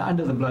cleansed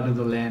under the blood of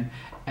the Lamb,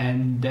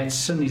 and that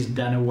sin is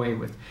done away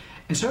with.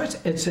 And so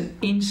it's an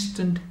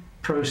instant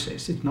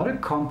process. It's not a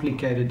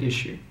complicated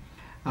issue.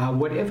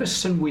 Whatever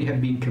sin we have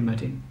been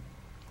committing,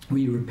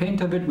 we repent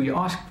of it, we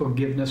ask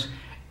forgiveness,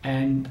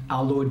 and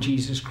our Lord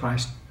Jesus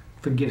Christ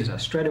forgives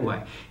us straight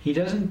away. He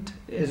doesn't,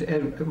 as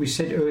we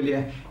said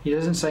earlier, he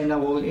doesn't say, no,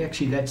 well,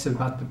 actually that's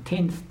about the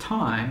 10th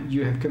time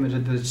you have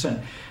committed the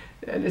sin.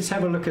 Let's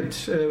have a look at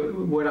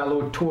what our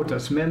Lord taught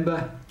us.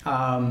 Remember,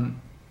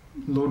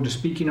 Lord was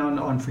speaking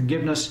on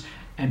forgiveness,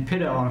 and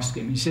Peter asked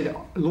him, he said,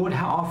 Lord,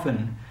 how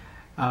often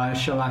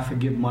shall I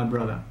forgive my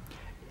brother?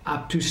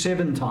 Up to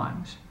 7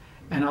 times.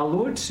 And our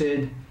Lord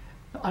said,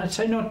 I'd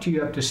say not to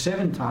you up to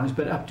 7 times,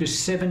 but up to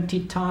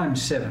 70 times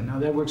 7. Now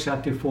that works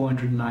out to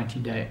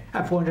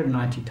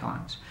 490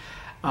 times.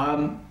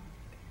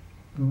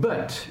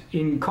 But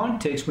in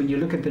context, when you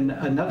look at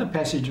another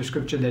passage of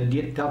scripture that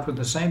dealt with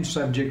the same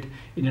subject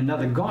in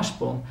another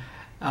gospel,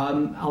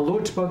 our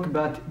Lord spoke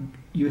about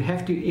you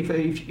have to,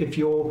 if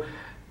your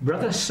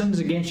brother sins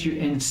against you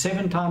and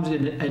 7 times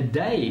a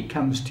day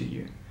comes to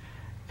you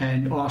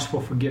and asks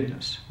for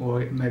forgiveness,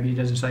 or maybe he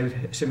doesn't say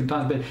 7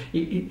 times, but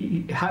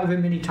however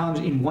many times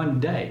in one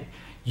day,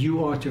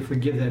 you are to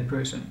forgive that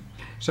person.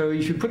 So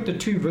if you put the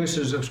 2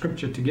 verses of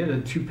scripture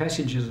together, 2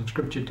 passages of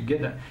scripture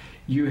together,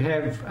 you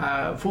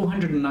have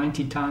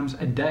 490 times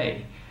a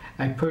day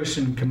a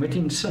person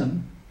committing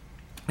sin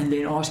and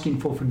then asking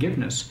for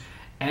forgiveness.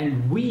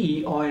 And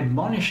we are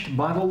admonished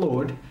by the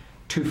Lord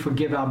to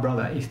forgive our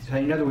brother.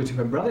 In other words, if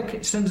a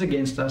brother sins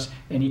against us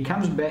and he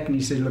comes back and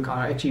he says, look,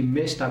 I actually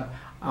messed up,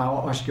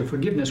 I'll ask your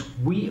forgiveness,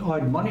 we are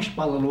admonished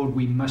by the Lord,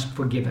 we must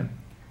forgive him.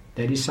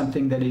 That is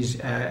something that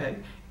is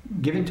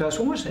given to us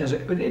almost as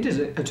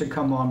it's a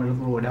commandment of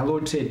the Lord. Our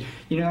Lord said,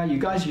 you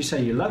guys, you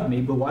say you love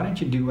me, but why don't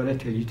you do what I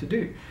tell you to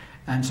do?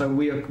 And so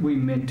we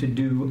meant to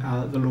do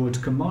the Lord's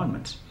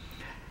commandments.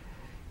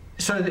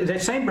 So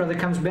that same brother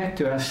comes back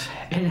to us,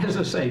 and as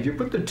I say, if you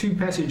put the 2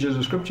 passages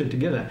of scripture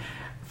together,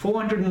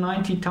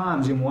 490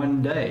 times in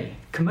one day,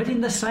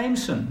 committing the same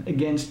sin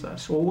against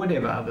us, or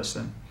whatever other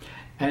sin,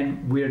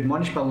 and we're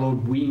admonished by the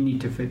Lord, we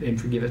need to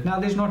forgive us. Now,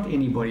 there's not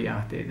anybody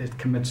out there that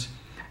commits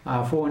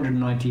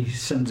 490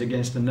 sins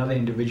against another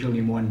individual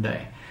in one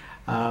day,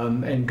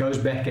 and goes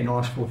back and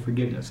asks for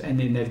forgiveness, and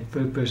then that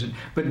third person.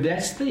 But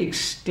that's the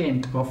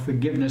extent of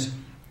forgiveness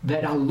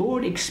that our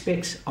Lord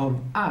expects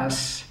of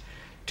us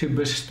to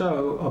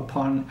bestow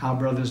upon our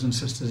brothers and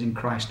sisters in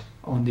Christ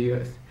on the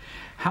earth.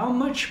 How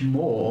much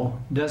more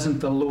doesn't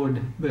the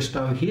Lord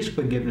bestow his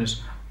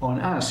forgiveness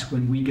on us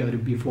when we go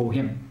before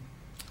him?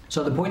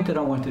 So the point that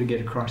I wanted to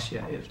get across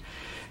here is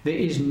there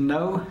is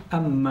no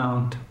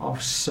amount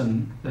of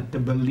sin that the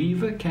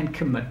believer can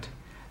commit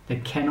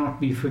that cannot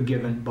be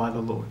forgiven by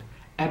the Lord.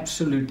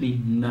 Absolutely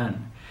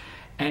none.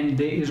 And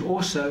there is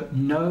also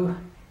no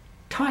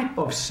type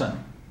of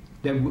sin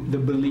that the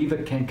believer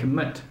can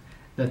commit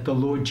that the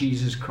Lord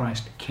Jesus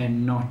Christ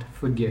cannot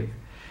forgive.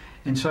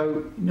 And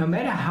so no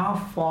matter how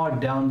far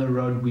down the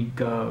road we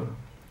go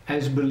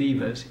as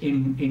believers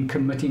in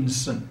committing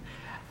sin,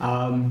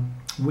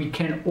 we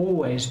can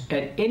always,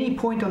 at any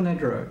point on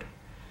that road,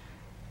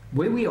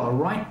 where we are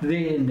right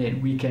there and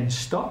then, we can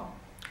stop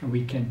and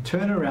we can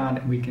turn around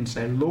and we can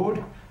say,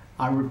 Lord,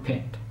 I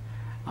repent.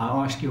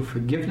 I ask your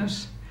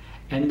forgiveness.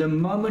 And the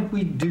moment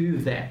we do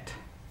that,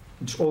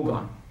 it's all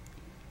gone.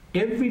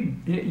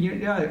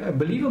 A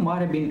believer might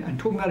have been, I'm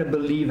talking about a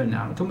believer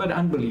now, I'm talking about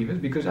unbelievers,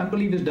 because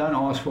unbelievers don't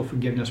ask for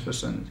forgiveness for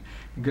sins,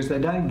 because they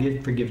don't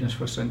get forgiveness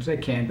for sins. They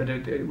can, but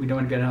we don't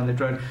want to go down that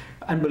road.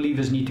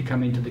 Unbelievers need to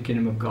come into the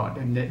kingdom of God,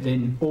 and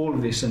then all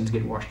of their sins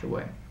get washed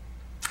away.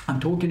 I'm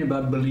talking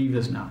about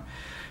believers now.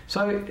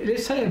 So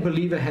let's say a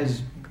believer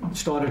has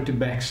started to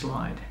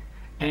backslide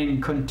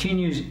and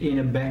continues in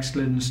a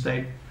backslidden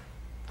state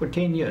for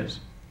 10 years.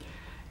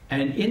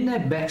 And in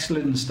that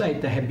backslidden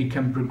state, they have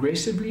become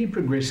progressively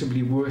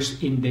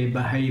worse in their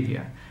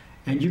behavior.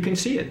 And you can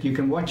see it. You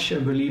can watch a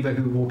believer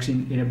who walks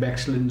in a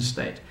backslidden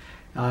state,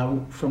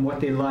 from what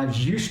their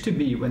lives used to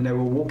be when they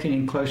were walking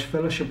in close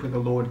fellowship with the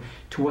Lord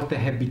to what they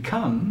have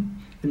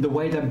become and the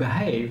way they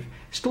behave.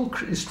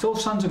 Still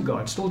sons of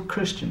God, still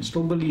Christians,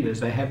 still believers.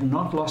 They have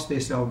not lost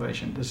their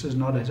salvation. This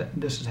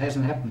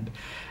hasn't happened.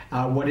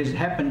 What has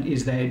happened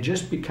is they are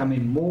just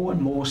becoming more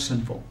and more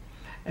sinful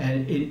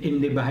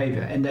in their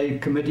behavior, and they're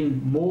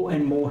committing more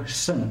and more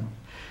sin.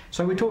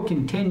 So we're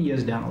talking 10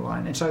 years down the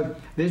line. And so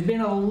there's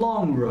been a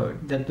long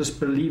road that this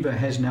believer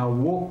has now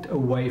walked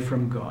away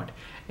from God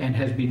and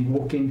has been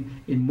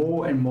walking in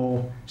more and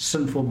more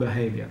sinful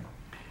behavior.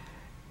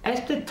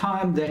 At the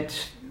time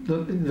that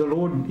the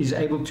Lord is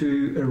able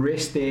to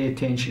arrest their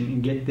attention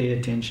and get their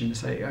attention and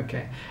say,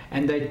 okay,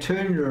 and they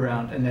turn it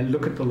around and they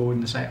look at the Lord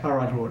and say, all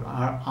right, Lord,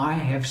 I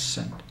have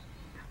sinned.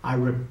 I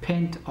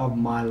repent of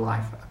my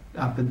life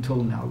up until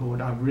now,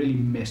 Lord. I've really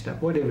messed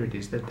up, whatever it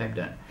is that they've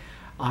done.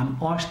 I'm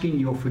asking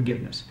your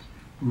forgiveness.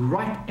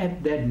 Right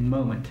at that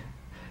moment,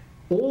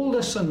 all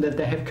the sin that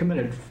they have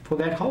committed for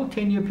that whole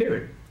 10-year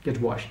period gets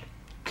washed,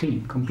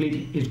 clean,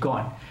 completely, is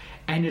gone.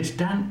 And it's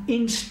done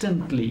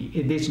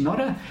instantly. There's not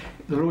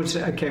the Lord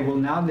said, okay, well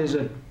now there's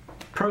a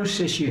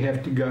process you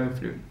have to go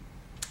through.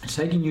 It's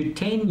taking you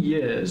 10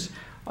 years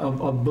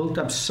of built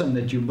up sin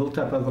that you built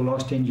up over the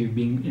last 10 years,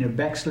 being in a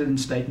backslidden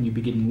state, and you're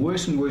getting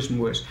worse and worse and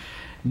worse.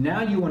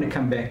 Now you want to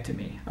come back to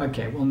me.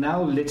 Okay, well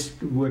now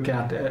let's work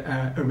out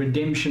a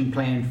redemption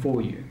plan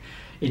for you.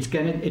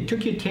 It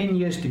took you 10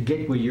 years to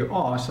get where you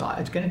are, so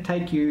it's going to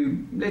take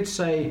you, let's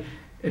say,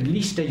 at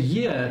least a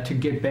year to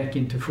get back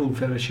into full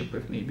fellowship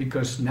with me,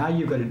 because now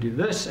you've got to do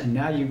this, and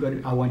now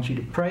I want you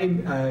to pray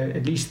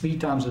at least 3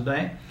 times a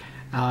day,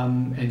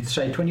 and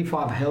say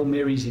 25 Hail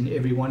Marys in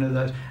every one of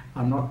those.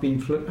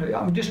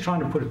 I'm just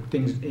trying to put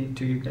things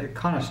into a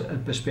kind of a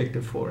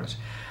perspective for us.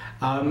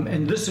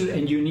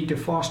 And you need to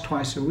fast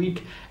twice a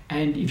week.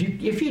 And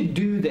if you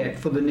do that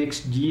for the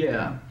next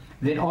year,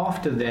 then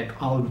after that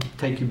I'll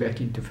take you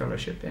back into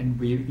fellowship, and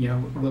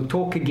we'll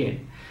talk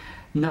again.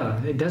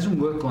 No, it doesn't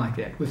work like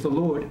that. With the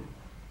Lord,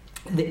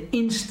 the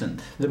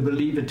instant the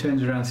believer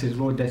turns around and says,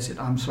 Lord, that's it.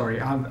 I'm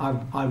sorry.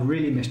 I've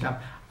really messed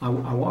up. I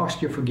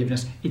ask your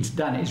forgiveness. It's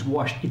done. It's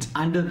washed. It's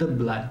under the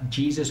blood.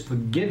 Jesus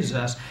forgives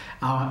us.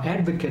 Our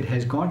advocate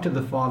has gone to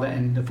the Father,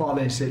 and the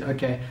Father has said,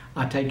 okay,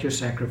 I take your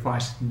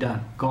sacrifice.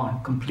 Done.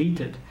 Gone.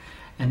 Completed.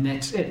 And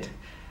that's it.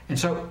 And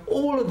so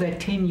all of that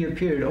 10-year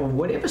period of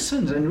whatever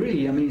sins, and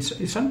really, I mean,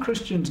 some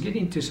Christians get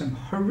into some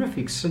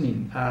horrific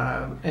sinning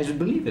as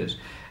believers.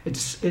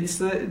 It's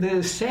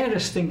the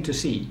saddest thing to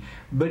see,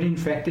 but in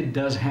fact it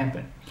does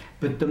happen.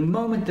 But the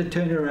moment the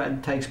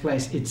turnaround takes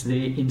place, it's there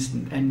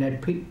instant, and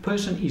that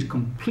person is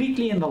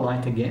completely in the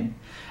light again,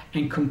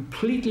 and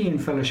completely in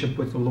fellowship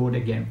with the Lord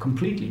again,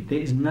 completely. There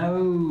is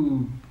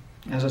no,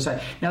 as I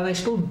say, now they're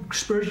still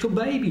spiritual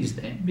babies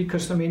then,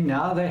 because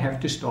now they have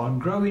to start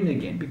growing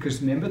again,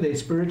 because remember, their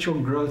spiritual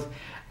growth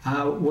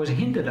was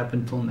hindered up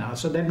until now,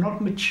 so they've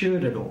not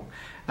matured at all.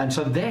 And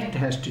so that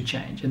has to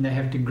change, and they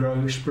have to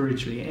grow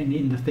spiritually and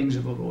in the things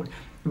of the Lord.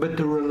 But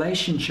the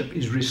relationship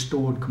is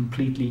restored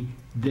completely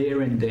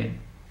there and then.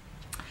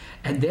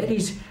 And that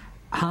is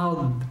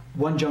how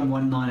 1 John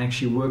 1:9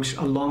 actually works,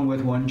 along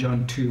with 1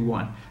 John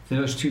 2:1.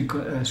 Those two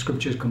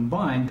scriptures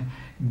combined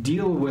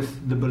deal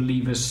with the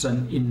believer's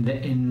sin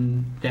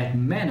in that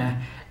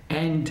manner,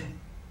 and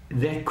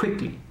that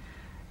quickly.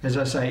 As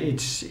I say,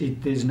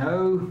 there's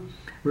no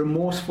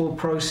remorseful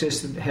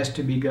process that has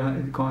to be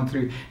gone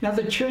through. Now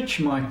the church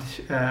might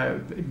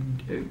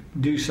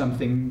do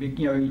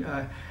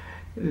something,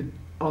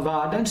 although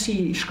I don't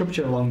see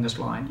scripture along this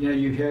line.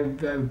 You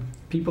have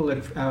people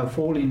that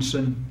fall in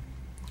sin,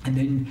 and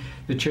then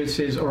the church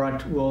says, all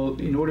right, well,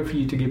 in order for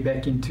you to get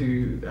back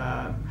into,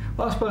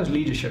 I suppose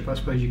leadership, I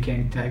suppose you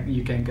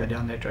can go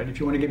down that road. If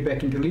you want to get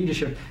back into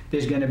leadership,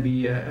 there's going to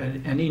be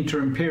an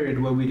interim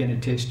period where we're going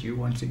to test you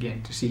once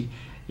again to see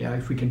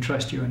if we can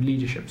trust you in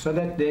leadership. So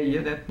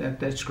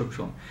that's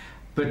scriptural.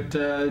 But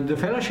the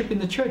fellowship in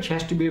the church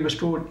has to be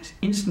restored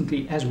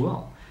instantly as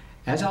well.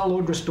 As our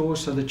Lord restores,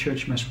 so the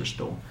church must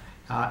restore.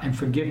 And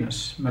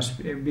forgiveness must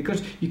be,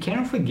 because you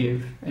cannot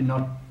forgive and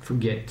not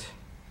forget.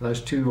 Those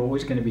two are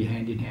always going to be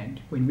hand in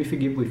hand. When we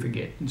forgive, we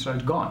forget. And so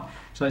it's gone.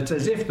 So it's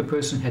as if the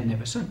person had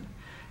never sinned.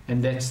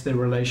 And that's the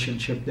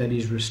relationship that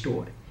is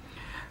restored.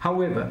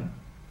 However,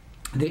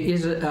 there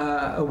is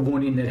a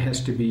warning that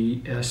has to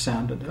be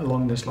sounded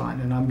along this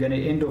line, and I'm going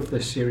to end off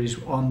this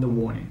series on the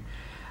warning,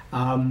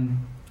 and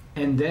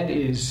that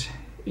is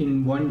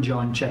in 1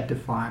 John chapter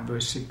 5,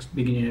 verse 6,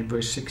 beginning at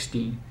verse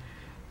 16.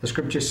 The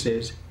scripture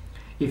says,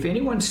 "If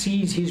anyone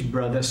sees his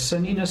brother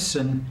sinning a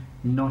sin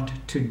not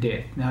to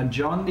death." Now,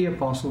 John the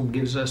Apostle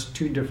gives us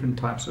 2 different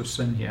types of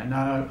sin here.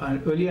 Now,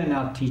 earlier in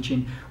our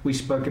teaching, we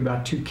spoke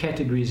about 2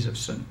 categories of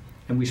sin,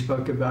 and we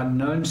spoke about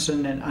known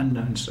sin and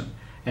unknown sin,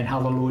 and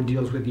how the Lord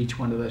deals with each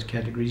one of those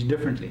categories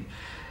differently.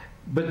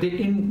 But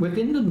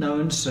within the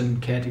known sin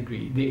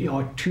category, there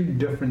are 2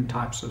 different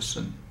types of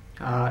sin.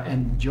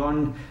 And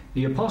John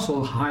the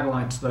Apostle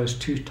highlights those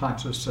 2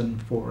 types of sin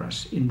for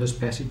us in this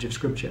passage of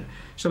Scripture.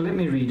 So let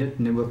me read it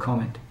and then we'll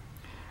comment.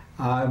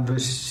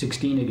 verse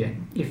 16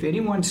 again. If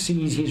anyone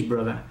sees his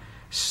brother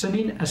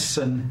sinning a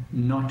sin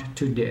not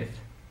to death.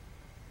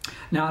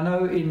 Now I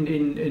know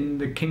in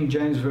the King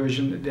James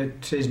Version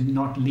that says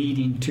not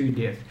leading to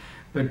death,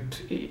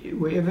 but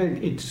wherever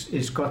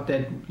it's got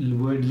that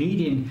word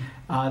leading,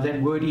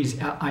 that word is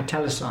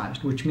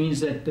italicized, which means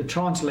that the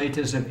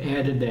translators have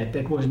added that.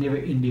 That was never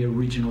in the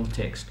original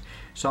text.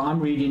 So I'm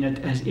reading it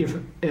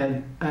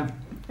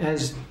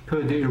as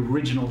per the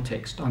original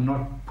text. I'm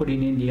not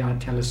putting in the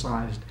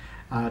italicized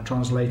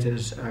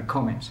translators'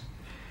 comments.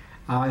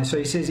 So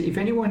he says, if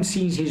anyone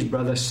sees his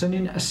brother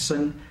sinning a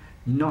sin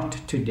not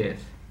to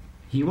death,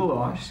 he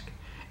will ask,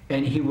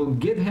 and he will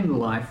give him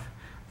life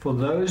for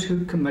those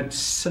who commit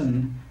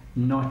sin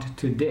not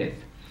to death.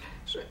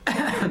 So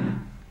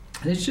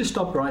let's just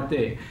stop right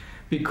there,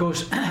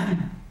 because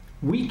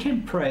we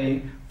can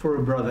pray for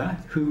a brother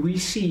who we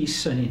see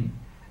sinning.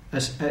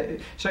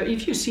 So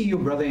if you see your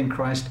brother in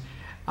Christ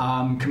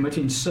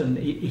committing sin,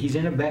 he's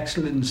in a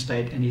backslidden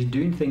state and he's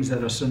doing things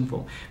that are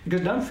sinful. Because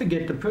don't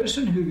forget, the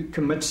person who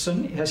commits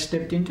sin has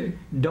stepped into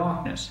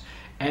darkness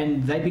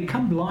and they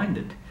become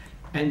blinded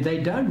and they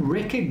don't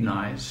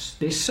recognize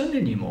their sin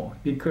anymore,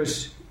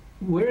 because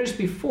whereas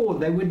before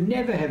they would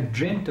never have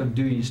dreamt of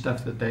doing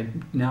stuff that they're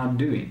now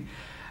doing,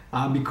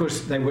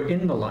 because they were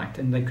in the light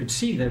and they could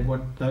see that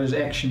what those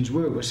actions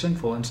were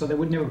sinful, and so they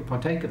would never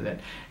partake of that.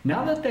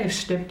 Now that they've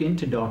stepped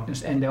into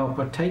darkness and they are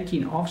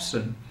partaking of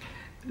sin,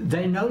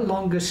 they no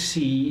longer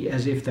see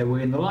as if they were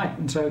in the light.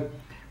 And so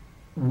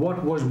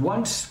what was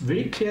once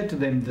very clear to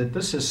them that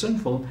this is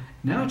sinful,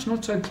 now it's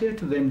not so clear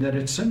to them that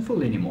it's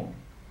sinful anymore.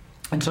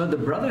 And so the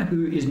brother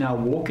who is now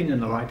walking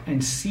in the light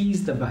and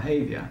sees the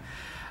behavior,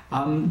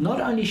 not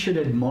only should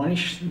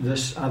admonish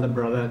this other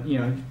brother,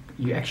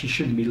 you actually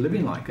shouldn't be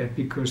living like that,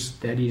 because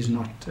that is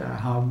not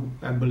how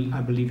a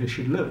believer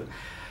should live.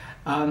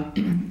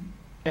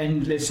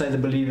 And let's say the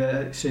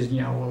believer says,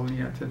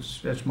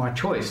 that's my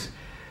choice.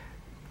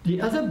 The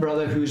other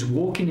brother who's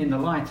walking in the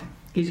light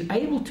is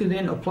able to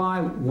then apply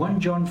 1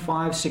 John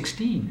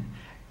 5:16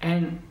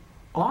 and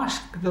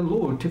ask the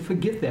Lord to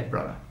forgive that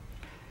brother.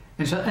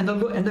 And so,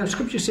 and the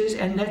scripture says,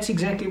 and that's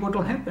exactly what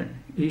will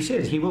happen. He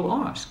says he will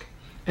ask,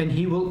 and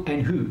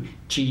who?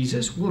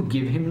 Jesus will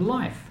give him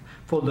life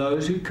for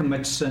those who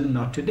commit sin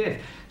not to death.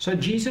 So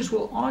Jesus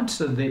will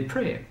answer their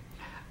prayer.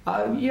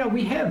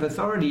 We have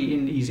authority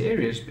in these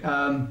areas.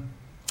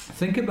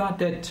 Think about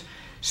that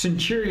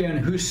centurion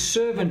whose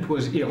servant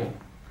was ill.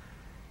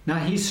 Now,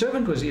 his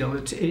servant was ill.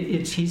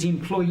 It's his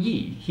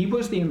employee. He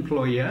was the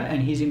employer,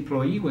 and his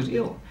employee was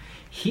ill.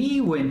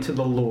 He went to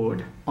the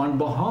Lord on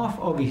behalf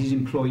of his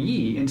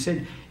employee and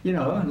said,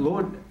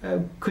 Lord,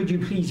 could you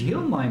please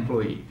heal my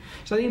employee?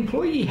 So the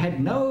employee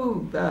had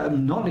no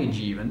knowledge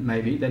even,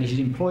 maybe, that his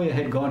employer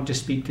had gone to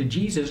speak to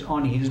Jesus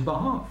on his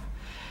behalf.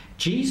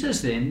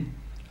 Jesus then,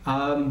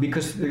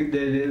 because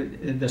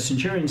the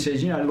centurion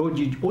says, Lord,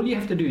 all you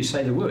have to do is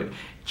say the word.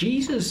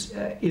 Jesus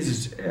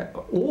is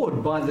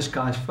awed by this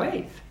guy's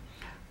faith.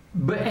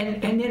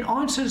 And then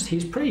answers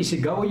his prayer. He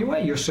said, go your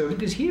way, your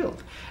servant is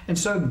healed. And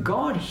so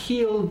God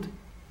healed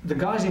the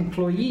guy's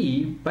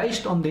employee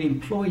based on the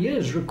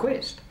employer's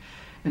request.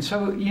 And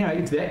so,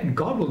 if that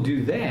God will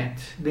do that,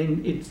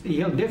 then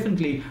he'll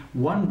definitely,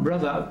 one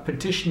brother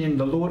petitioning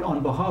the Lord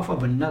on behalf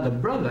of another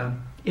brother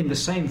in the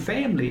same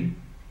family,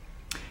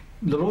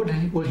 the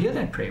Lord will hear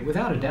that prayer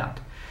without a doubt.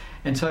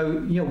 And so,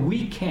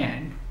 we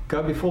can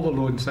go before the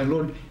Lord and say,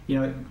 Lord,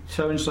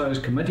 so-and-so is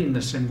committing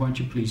this sin, won't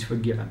you please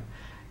forgive him?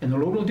 And the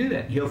Lord will do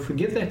that. He'll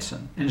forgive that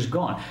sin, and it's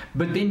gone.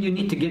 But then you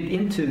need to get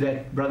into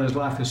that brother's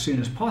life as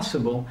soon as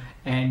possible.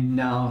 And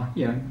now,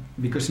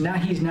 because now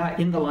he's now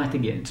in the light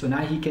again. So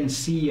now he can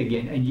see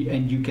again,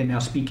 and you can now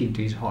speak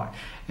into his heart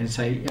and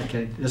say,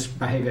 okay, this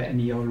behavior,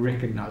 and he'll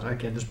recognize,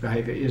 okay, this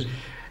behavior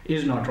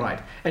is not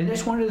right. And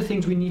that's one of the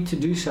things we need to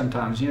do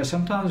sometimes.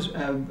 Sometimes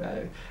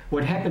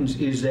what happens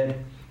is that,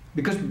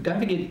 because don't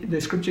forget, the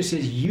scripture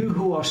says, you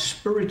who are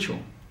spiritual,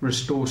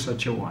 restore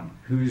such a one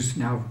who's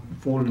now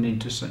fallen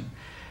into sin.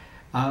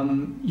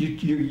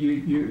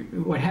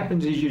 What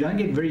happens is you don't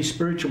get very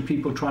spiritual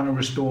people trying to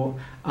restore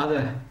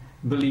other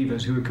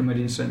believers who are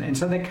committing sin. And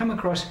so they come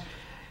across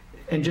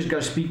and just go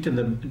speak to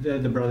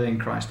the brother in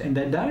Christ. And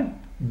they don't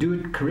do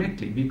it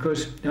correctly,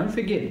 because don't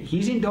forget,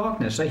 he's in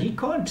darkness, so he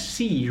can't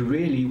see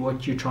really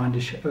what you're trying to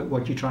show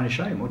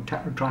him or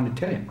trying to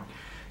tell him.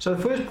 So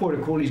the first port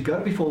of call is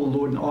go before the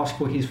Lord and ask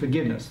for his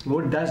forgiveness. The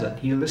Lord does it.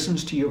 He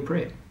listens to your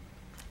prayer.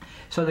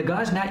 So the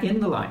guy's now in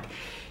the light.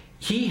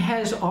 He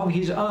has of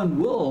his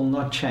own will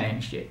not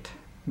changed yet,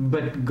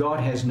 but God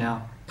has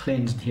now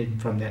cleansed him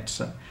from that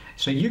sin.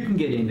 So you can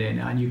get in there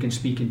now and you can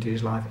speak into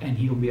his life, and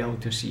he'll be able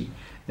to see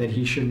that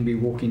he shouldn't be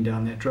walking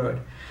down that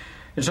road.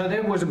 And so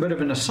that was a bit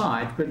of an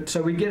aside, but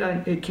so we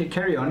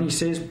carry on. He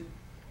says,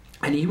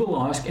 and he will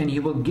ask, and he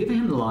will give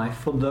him life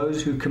for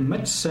those who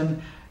commit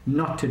sin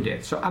not to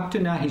death. So up to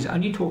now he's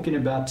only talking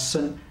about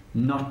sin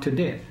not to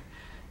death,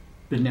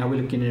 but now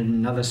we're looking at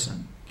another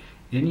sin.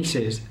 Then he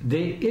says,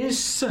 there is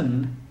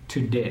sin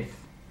to death.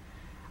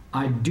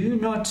 I do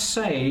not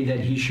say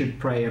that he should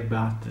pray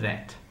about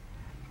that.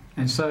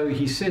 And so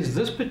he says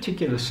this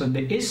particular sin,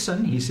 there is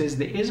sin. He says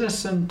there is a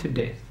sin to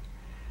death.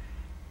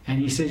 And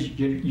he says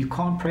you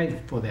can't pray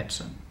for that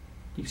sin.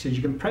 He says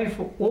you can pray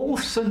for all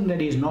sin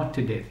that is not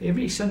to death.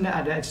 Every sin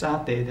that's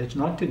out there that's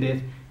not to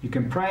death, you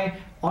can pray,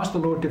 ask the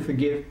Lord to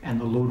forgive, and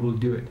the Lord will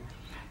do it.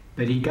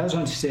 But he goes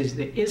on to says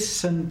there is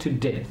sin to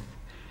death,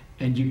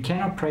 and you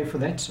cannot pray for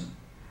that sin.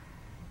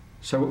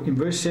 So in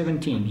verse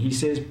 17, he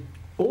says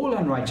all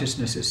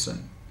unrighteousness is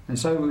sin. And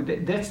so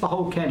that's the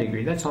whole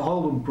category. That's the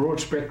whole broad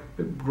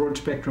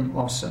spectrum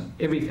of sin.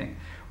 Everything.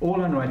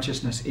 All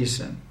unrighteousness is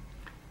sin.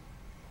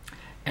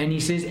 And he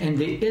says, and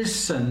there is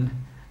sin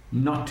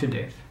not to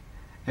death.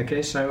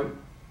 Okay, so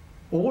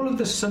all of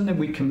the sin that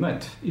we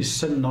commit is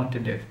sin not to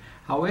death.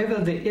 However,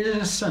 there is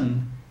a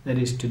sin that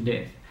is to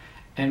death.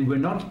 And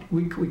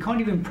we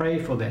can't even pray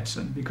for that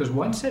sin, because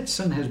once that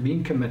sin has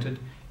been committed,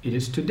 it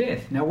is to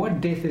death. Now,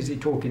 what death is he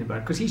talking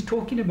about? Because he's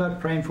talking about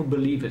praying for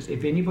believers.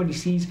 If anybody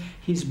sees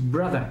his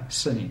brother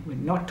sinning, we're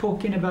not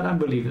talking about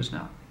unbelievers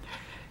now.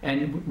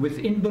 And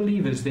within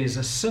believers, there's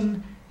a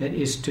sin that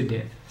is to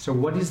death. So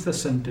what is the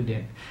sin to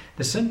death?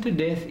 The sin to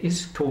death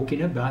is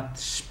talking about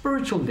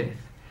spiritual death.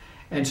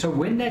 And so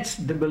when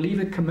the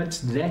believer commits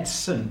that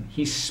sin,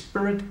 his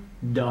spirit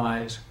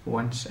dies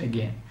once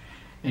again.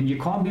 And you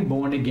can't be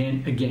born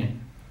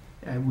again.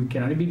 We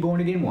can only be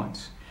born again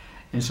once.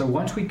 And so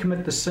once we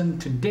commit the sin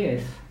to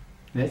death,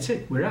 that's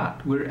it. We're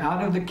out. We're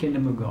out of the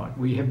kingdom of God.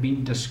 We have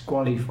been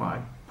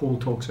disqualified, Paul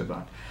talks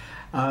about.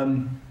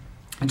 And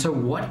so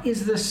what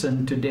is the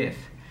sin to death?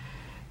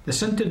 The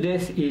sin to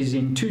death is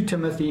in 2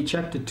 Timothy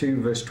chapter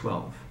 2, verse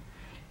 12.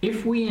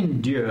 If we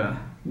endure,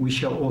 we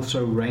shall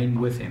also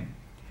reign with him.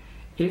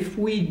 If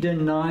we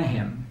deny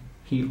him,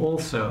 he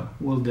also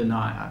will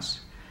deny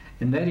us.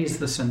 And that is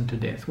the sin to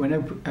death.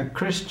 When a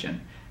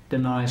Christian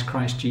denies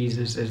Christ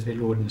Jesus as their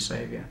Lord and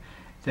Savior,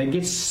 they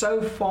get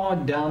so far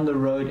down the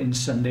road in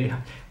sin.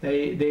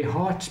 Their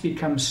hearts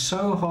become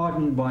so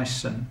hardened by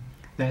sin.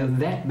 They are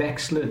that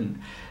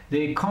backslidden.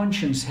 Their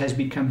conscience has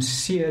become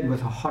seared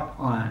with a hot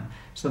iron,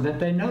 so that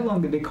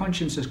their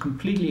conscience is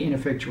completely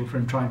ineffectual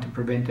from trying to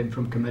prevent them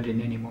from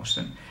committing any more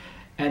sin.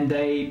 And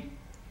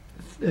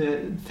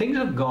things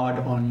of God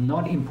are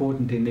not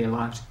important in their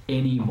lives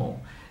anymore.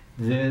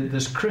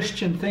 This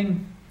Christian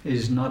thing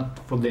is not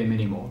for them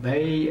anymore.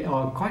 They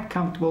are quite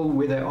comfortable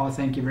where they are,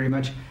 thank you very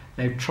much.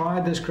 They've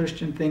tried this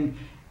Christian thing,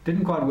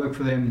 didn't quite work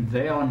for them.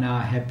 They are now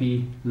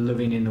happy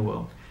living in the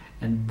world.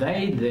 And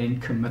they then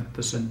commit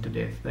the sin to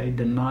death. They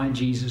deny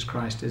Jesus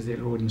Christ as their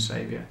Lord and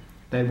Savior.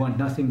 They want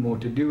nothing more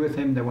to do with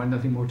him. They want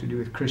nothing more to do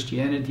with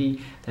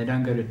Christianity. They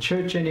don't go to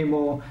church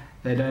anymore.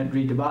 They don't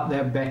read about.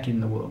 They're back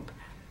in the world.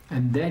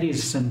 And that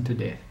is sin to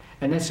death.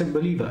 And that's a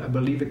believer. A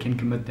believer can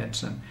commit that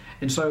sin.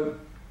 And so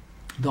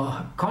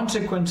the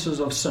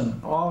consequences of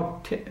sin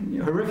are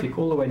horrific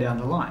all the way down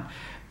the line.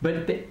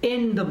 But the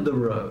end of the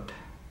road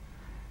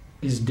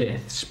is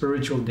death,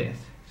 spiritual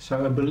death.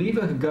 So a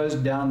believer who goes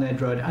down that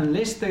road,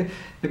 unless the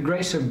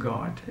grace of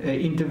God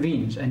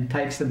intervenes and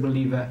takes the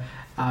believer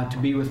to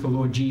be with the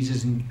Lord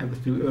Jesus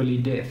through early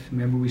death.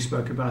 Remember we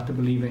spoke about the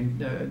believer in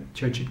the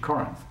church at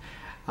Corinth.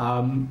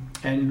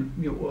 And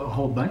a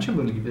whole bunch of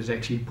believers,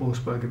 actually, Paul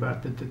spoke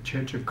about the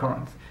church of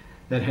Corinth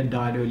that had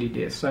died early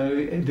death. So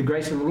the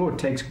grace of the Lord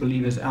takes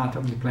believers out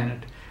of the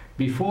planet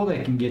before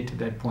they can get to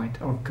that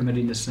point of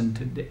committing the sin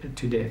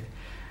to death.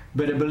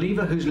 But a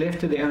believer who's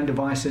left to their own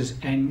devices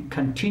and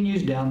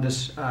continues down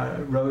this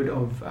road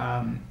of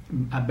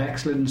a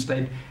backslidden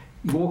state,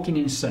 walking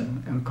in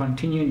sin and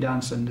continuing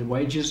down sin, the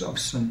wages of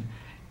sin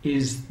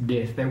is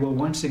death. They will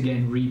once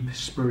again reap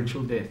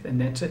spiritual death.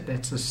 And that's it.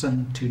 That's the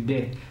sin to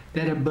death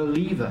that a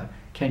believer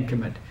can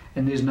commit.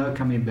 And there's no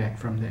coming back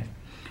from that.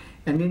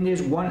 And then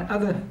there's one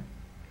other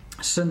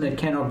sin that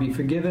cannot be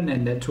forgiven,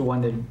 and that's the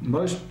one that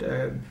most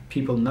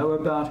people know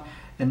about,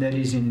 and that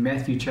is in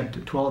Matthew chapter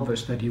 12,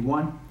 verse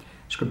 31.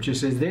 Scripture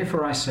says,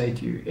 therefore I say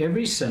to you,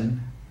 every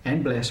sin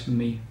and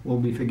blasphemy will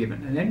be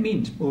forgiven. And that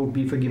means will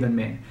be forgiven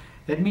men.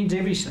 That means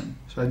every sin.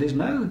 So there's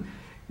no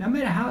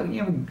matter how,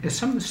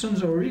 some of the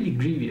sins are really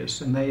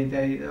grievous, and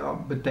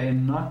but they are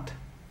not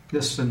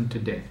the sin to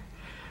death.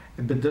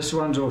 But this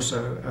one's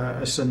also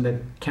a sin that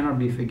cannot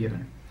be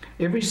forgiven.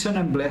 Every sin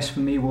and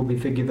blasphemy will be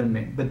forgiven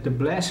men, but the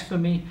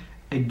blasphemy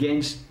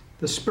against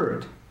the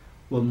Spirit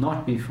will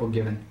not be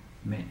forgiven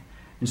men.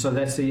 And so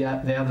that's the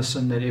other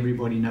sin that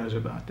everybody knows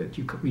about, that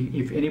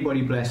if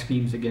anybody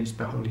blasphemes against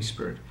the Holy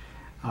Spirit,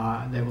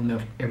 they will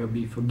never ever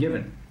be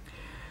forgiven.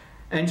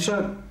 And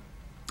so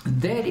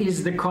that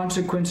is the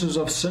consequences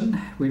of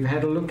sin we've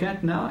had a look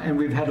at now, and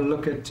we've had a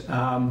look at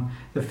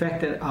the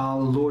fact that our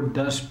Lord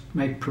does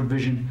make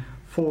provision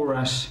for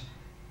us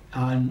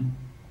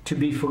to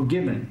be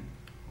forgiven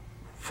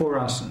for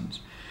our sins.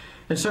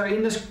 And so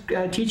in this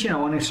teaching, I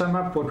want to sum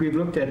up what we've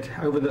looked at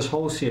over this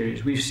whole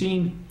series. We've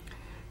seen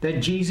that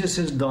Jesus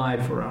has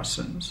died for our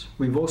sins.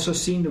 We've also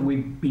seen that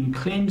we've been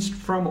cleansed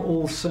from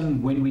all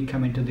sin when we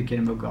come into the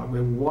kingdom of God.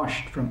 We're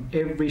washed from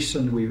every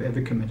sin we've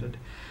ever committed.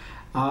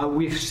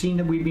 We've seen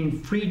that we've been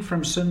freed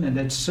from sin, and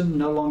that sin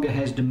no longer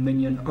has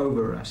dominion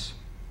over us.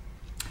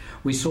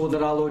 We saw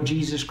that our Lord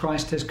Jesus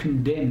Christ has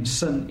condemned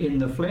sin in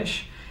the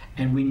flesh,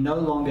 and we no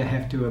longer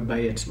have to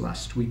obey its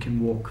lust. We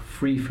can walk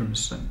free from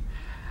sin.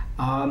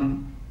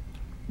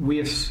 We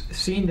have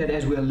seen that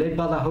as we are led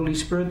by the Holy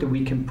Spirit, that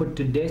we can put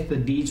to death the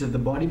deeds of the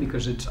body,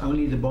 because it's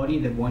only the body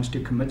that wants to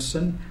commit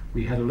sin.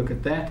 We had a look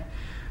at that.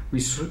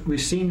 We've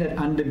seen that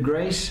under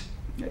grace,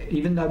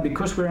 even though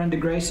because we're under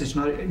grace, it's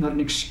not an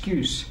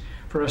excuse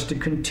for us to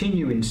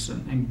continue in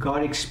sin. And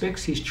God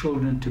expects His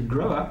children to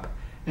grow up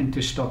and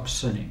to stop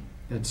sinning.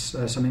 That's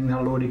something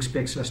our Lord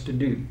expects us to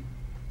do.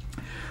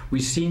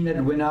 We've seen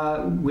that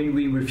when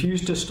we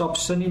refuse to stop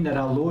sinning, that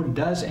our Lord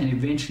does and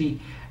eventually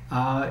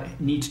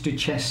needs to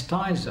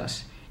chastise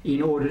us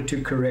in order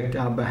to correct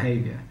our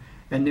behavior.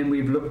 And then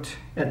we've looked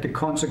at the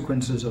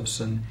consequences of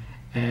sin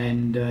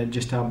and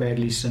just how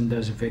badly sin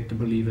does affect a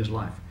believer's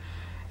life.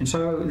 And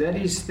so that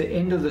is the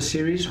end of the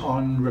series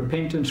on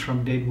repentance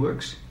from dead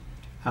works.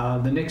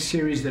 The next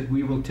series that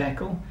we will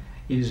tackle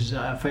is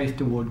faith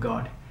toward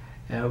God,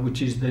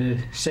 which is the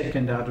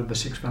second out of the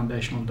 6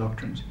 foundational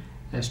doctrines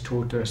as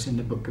taught to us in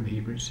the book of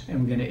Hebrews.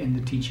 And we're going to end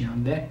the teaching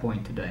on that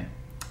point today.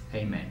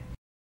 Amen.